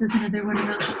 Melissa's another one of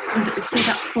those ones that we saved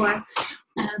up for.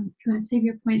 You want to save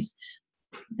your points.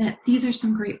 That these are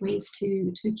some great ways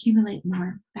to accumulate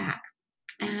more back.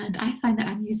 And I find that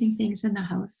I'm using things in the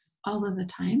house all of the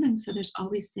time, and so there's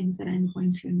always things that I'm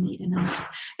going to need in a month.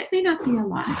 It may not be a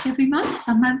lot every month.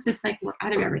 Some months it's like we're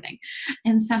out of everything,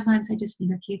 and some months I just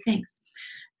need a few things.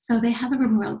 So they have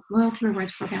a loyalty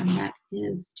rewards program that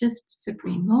is just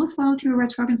supreme. Most loyalty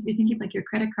rewards programs, if you think of like your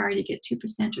credit card, you get 2%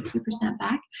 or 3%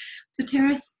 back. So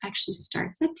Terrace actually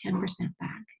starts at 10%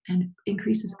 back and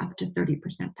increases up to 30%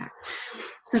 back.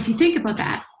 So if you think about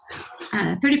that,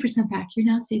 30% back, you're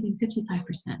now saving 55%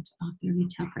 off their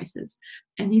retail prices.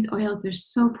 And these oils, they're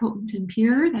so potent and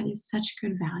pure, that is such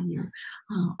good value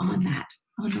on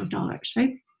those dollars,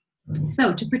 right?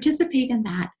 So to participate in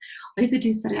that, all you have to do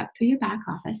is set it up through your back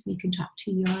office, and you can talk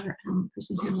to your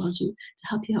person who enrolls you to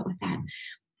help you out with that.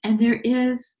 And there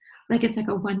is, it's like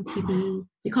a 1 PV,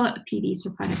 they call it a PV,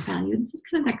 so product value. This is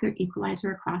kind of like their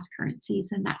equalizer across currencies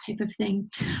and that type of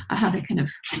thing, how they kind of,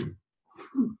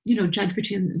 judge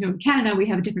between, in Canada, we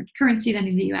have a different currency than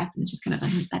in the US, and it's just kind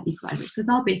of that equalizer. So it's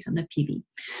all based on the PV.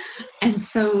 And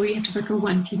so you have to book a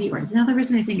 1 PV order. Now, there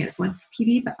isn't anything as 1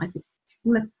 PV, but like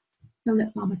the lip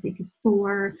balm, I think, is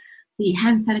 4. The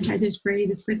hand sanitizer spray,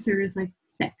 the spritzer is like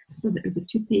 6. So the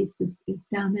toothpaste is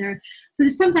down there. So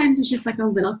sometimes it's just like a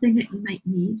little thing that you might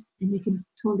need, and you can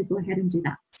totally go ahead and do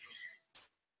that.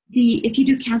 If you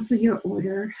do cancel your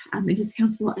order, it is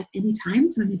cancelable at any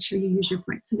time, so make sure you use your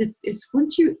points. So it's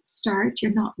once you start,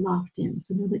 you're not locked in,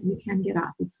 so know that you can get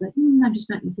off. It's like, I'm just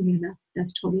not using it enough.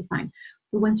 That's totally fine.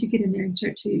 But once you get in there and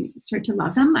start to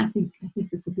love them, I think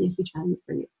this will be a huge value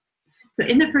for you. So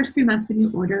in the first 3 months when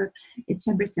you order, it's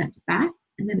 10% back,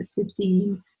 and then it's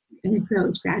 15%, and it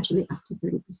grows gradually up to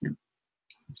 30%.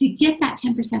 To get that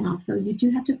 10% off, though, you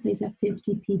do have to place a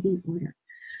 50 PV order.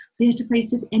 So you have to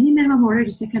place just any minimum order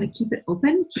just to kind of keep it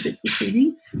open, keep it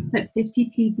sustaining. But 50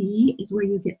 PV is where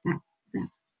you get that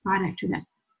product or that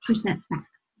percent back.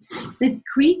 The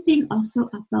great thing also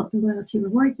about the loyalty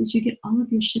rewards is you get all of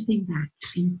your shipping back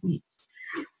in points.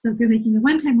 So if you're making a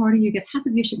one-time order, you get half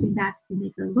of your shipping back. If you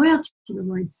make a loyalty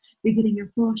rewards, you're getting your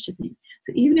full shipping.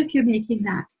 So even if you're making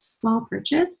that small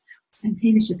purchase and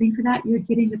paying the shipping for that, you're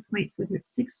getting the points, whether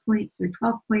it's 6 points or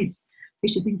 12 points for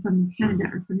shipping from Canada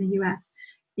or from the US.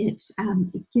 It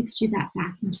gives you that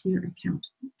back into your account.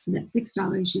 So that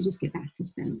 $6 you just get back to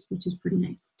spend, which is pretty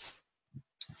nice.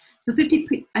 So 50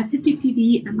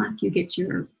 PV a month, you get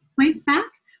your points back,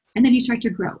 and then you start to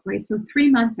grow, right? So 3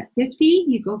 months at 50,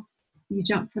 you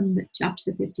jump up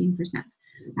to the 15%.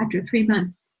 After 3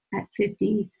 months at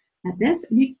 50 at this,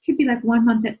 and it could be like 1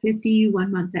 month at 50,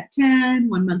 1 month at 10,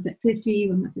 1 month at 50,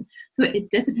 1 month at, so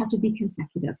it doesn't have to be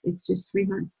consecutive. It's just 3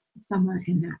 months somewhere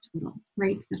in that total,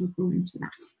 right? That'll go into that.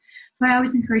 So I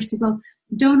always encourage people,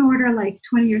 don't order like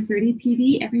 20 or 30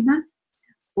 PV every month.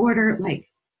 Order like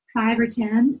 5 or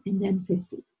 10 and then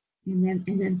 50. And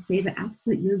then save it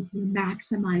absolutely. You're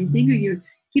maximizing, or you're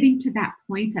getting to that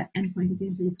point, that end point of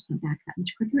getting 30% back that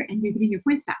much quicker, and you're getting your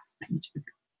points back that much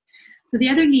quicker. So the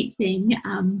other neat thing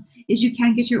is you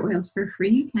can get your oils for free.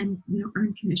 You can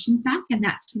earn commissions back, and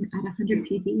that's at 100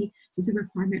 PV is a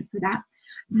requirement for that.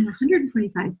 And at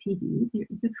 125 PV, there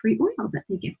is a free oil that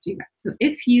they gift you. So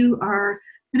if you are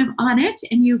kind of on it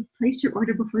and you place your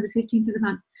order before the 15th of the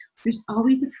month, there's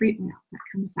always a free oil that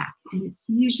comes back, and it's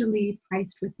usually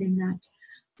priced within that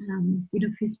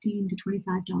 $15 to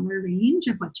 $25 range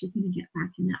of what you're going to get back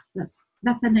in that. So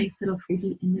that's a nice little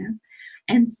freebie in there.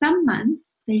 And some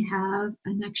months they have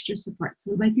an extra support.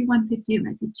 So it might be 150, it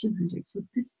might be 200. So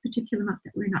this particular month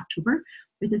that we're in October,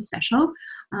 there's a special.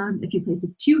 If you place a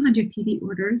 200 PV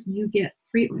order, you get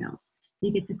 3 oils.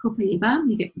 You get the Copaiba,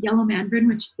 you get Yellow Mandarin,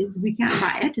 which is, we can't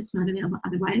buy it, it's not available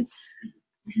otherwise.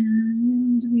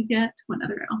 And we get one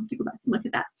other, I'll have to go back and look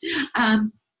at that.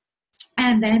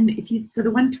 And then so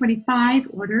the 125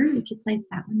 order, if you place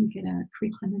that one, you get a free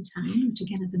clementine, which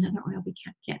again is another oil we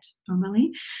can't get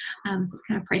normally. So it's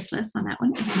kind of priceless on that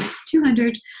one. And then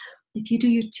 200, if you do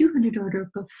your 200 order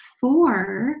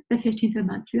before the 15th of the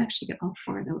month, you actually get all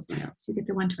 4 of those oils. You get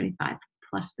the 125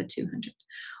 plus the 200.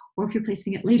 Or if you're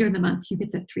placing it later in the month, you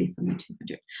get the 3 from the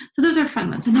 200. So those are fun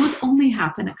ones. And those only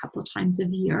happen a couple of times a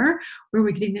year where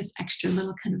we're getting this extra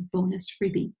little kind of bonus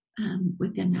freebie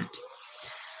within that.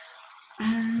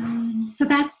 So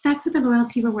that's what the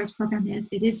loyalty rewards program is.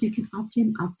 It is, you can opt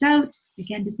in, opt out.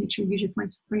 Again, just make sure you use your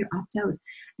points before you opt out.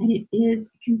 And it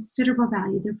is considerable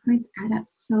value. Their points add up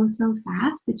so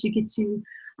fast that you get to,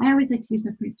 I always like to use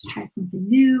my points to try something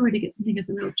new or to get something as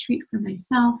a little treat for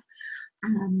myself.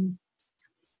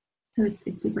 So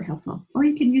it's super helpful. Or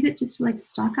you can use it just to like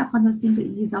stock up on those things that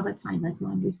you use all the time, like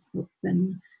laundry soap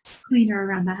and cleaner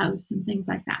around the house and things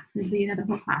like that. There's be another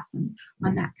whole class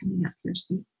on that coming up here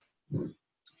soon.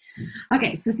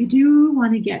 Okay, so if you do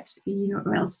want to get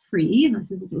oils free, and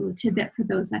this is a little tidbit for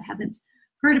those that haven't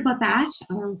heard about that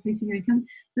or replacing your income,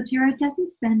 doTERRA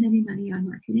doesn't spend any money on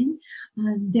marketing.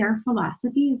 Their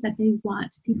philosophy is that they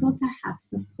want people to have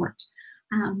support.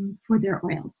 for their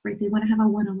oils, right? They want to have a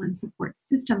one-on-one support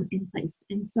system in place.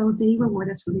 And so they reward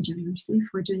us really generously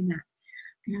for doing that.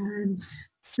 And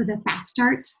so the fast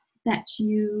start that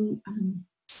you,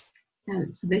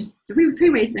 so there's three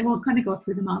ways, and I won't kind of go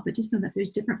through them all, but just know that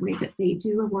there's different ways that they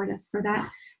do reward us for that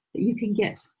you can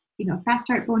get, fast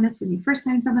start bonus when you first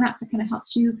sign someone up that kind of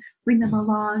helps you bring them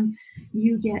along.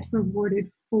 You get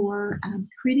rewarded for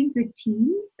creating their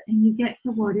teams, and you get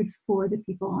rewarded for the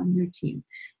people on your team.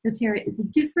 So Terra is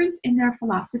different in their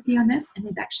philosophy on this, and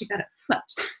they've actually got it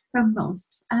flipped from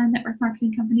most network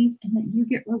marketing companies, and that you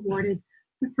get rewarded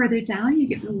the further down, you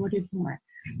get rewarded more.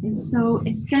 And so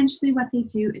essentially what they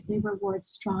do is they reward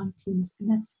strong teams, and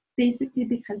that's basically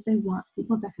because they want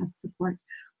people to have support,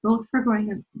 both for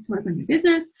growing a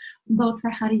business, both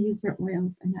for how to use their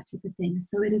oils and that type of thing.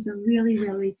 So it is a really,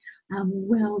 really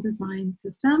well-designed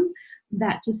system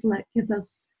that just gives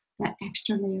us that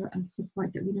extra layer of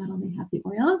support, that we not only have the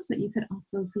oils, but you could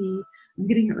also be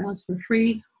getting your oils for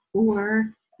free,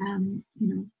 or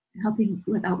helping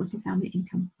with the family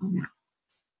income on that.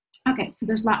 Okay, so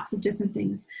there's lots of different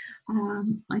things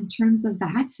in terms of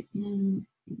that.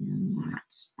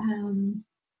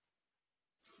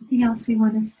 Anything else we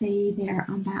want to say there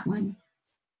on that one?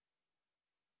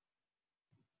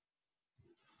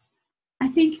 I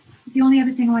think the only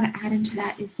other thing I want to add into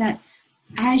that is that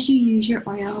as you use your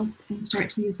oils and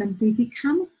start to use them, they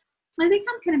become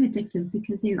kind of addictive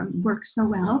because they work so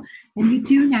well, and you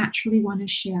do naturally want to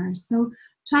share. So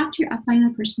talk to your upline,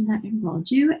 the person that enrolled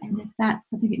you, and if that's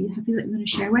something that you want to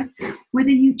share with, whether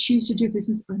you choose to do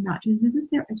business or not do business,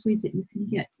 there is ways that you can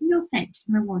get thanked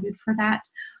and rewarded for that,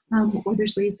 or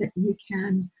there's ways that you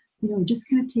can just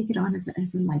kind of take it on as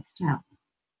a lifestyle.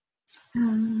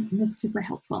 And that's super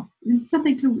helpful. And it's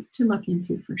something to look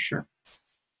into for sure.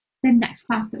 The next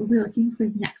class that we'll be looking for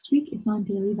next week is on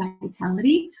daily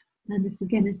vitality. And this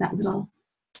again is that little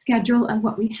schedule of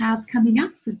what we have coming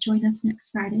up. So join us next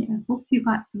Friday. I hope you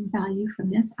got some value from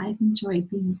this. I've enjoyed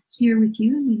being here with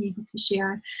you and being able to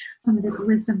share some of this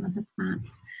wisdom of the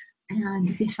plants. And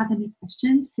if you have any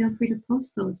questions, feel free to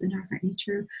post those in our Heart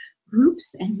Nature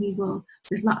groups, and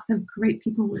there's lots of great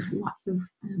people with lots of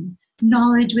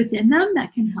knowledge within them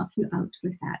that can help you out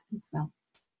with that as well.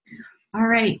 All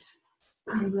right.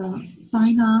 I will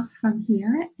sign off from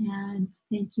here, and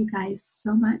thank you guys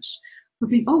so much for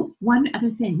being. Oh, one other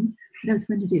thing that I was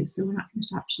going to do, so we're not going to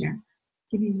stop share.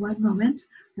 Give me one moment.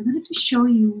 I wanted to show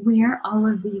you where all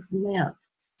of these live.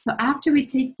 So after we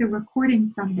take the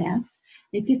recording from this,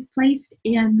 it gets placed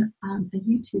in a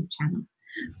YouTube channel.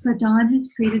 So Dawn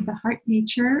has created the Heart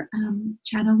Nature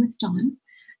channel with Dawn.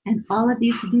 And all of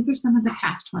these are some of the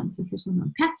past ones. So here's one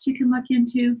on pets you can look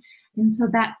into. And so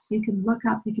you can look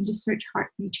up, you can just search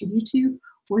Heart Nature YouTube,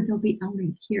 or there'll be a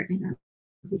link here in our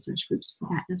resource groups for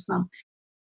that as well.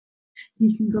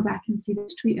 You can go back and see the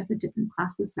history of the different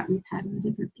classes that we've had and the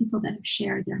different people that have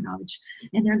shared their knowledge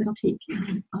and their little take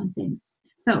on things.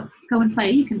 So go and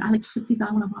play. I like to put these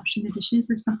on when I'm washing the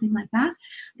dishes or something like that.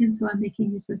 And so I'm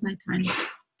making use of my time.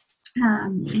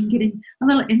 And getting a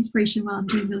little inspiration while I'm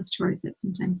doing those chores that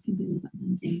sometimes can be a little bit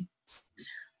mundane.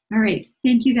 All right.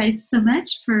 Thank you guys so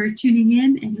much for tuning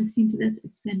in and listening to this.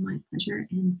 It's been my pleasure.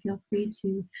 And feel free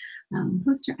to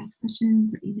post or ask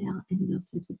questions or email any of those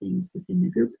types of things within the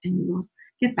group, and we will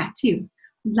get back to you.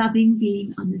 Loving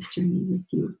being on this journey with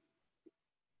you.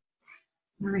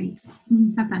 All right.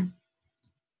 Bye-bye.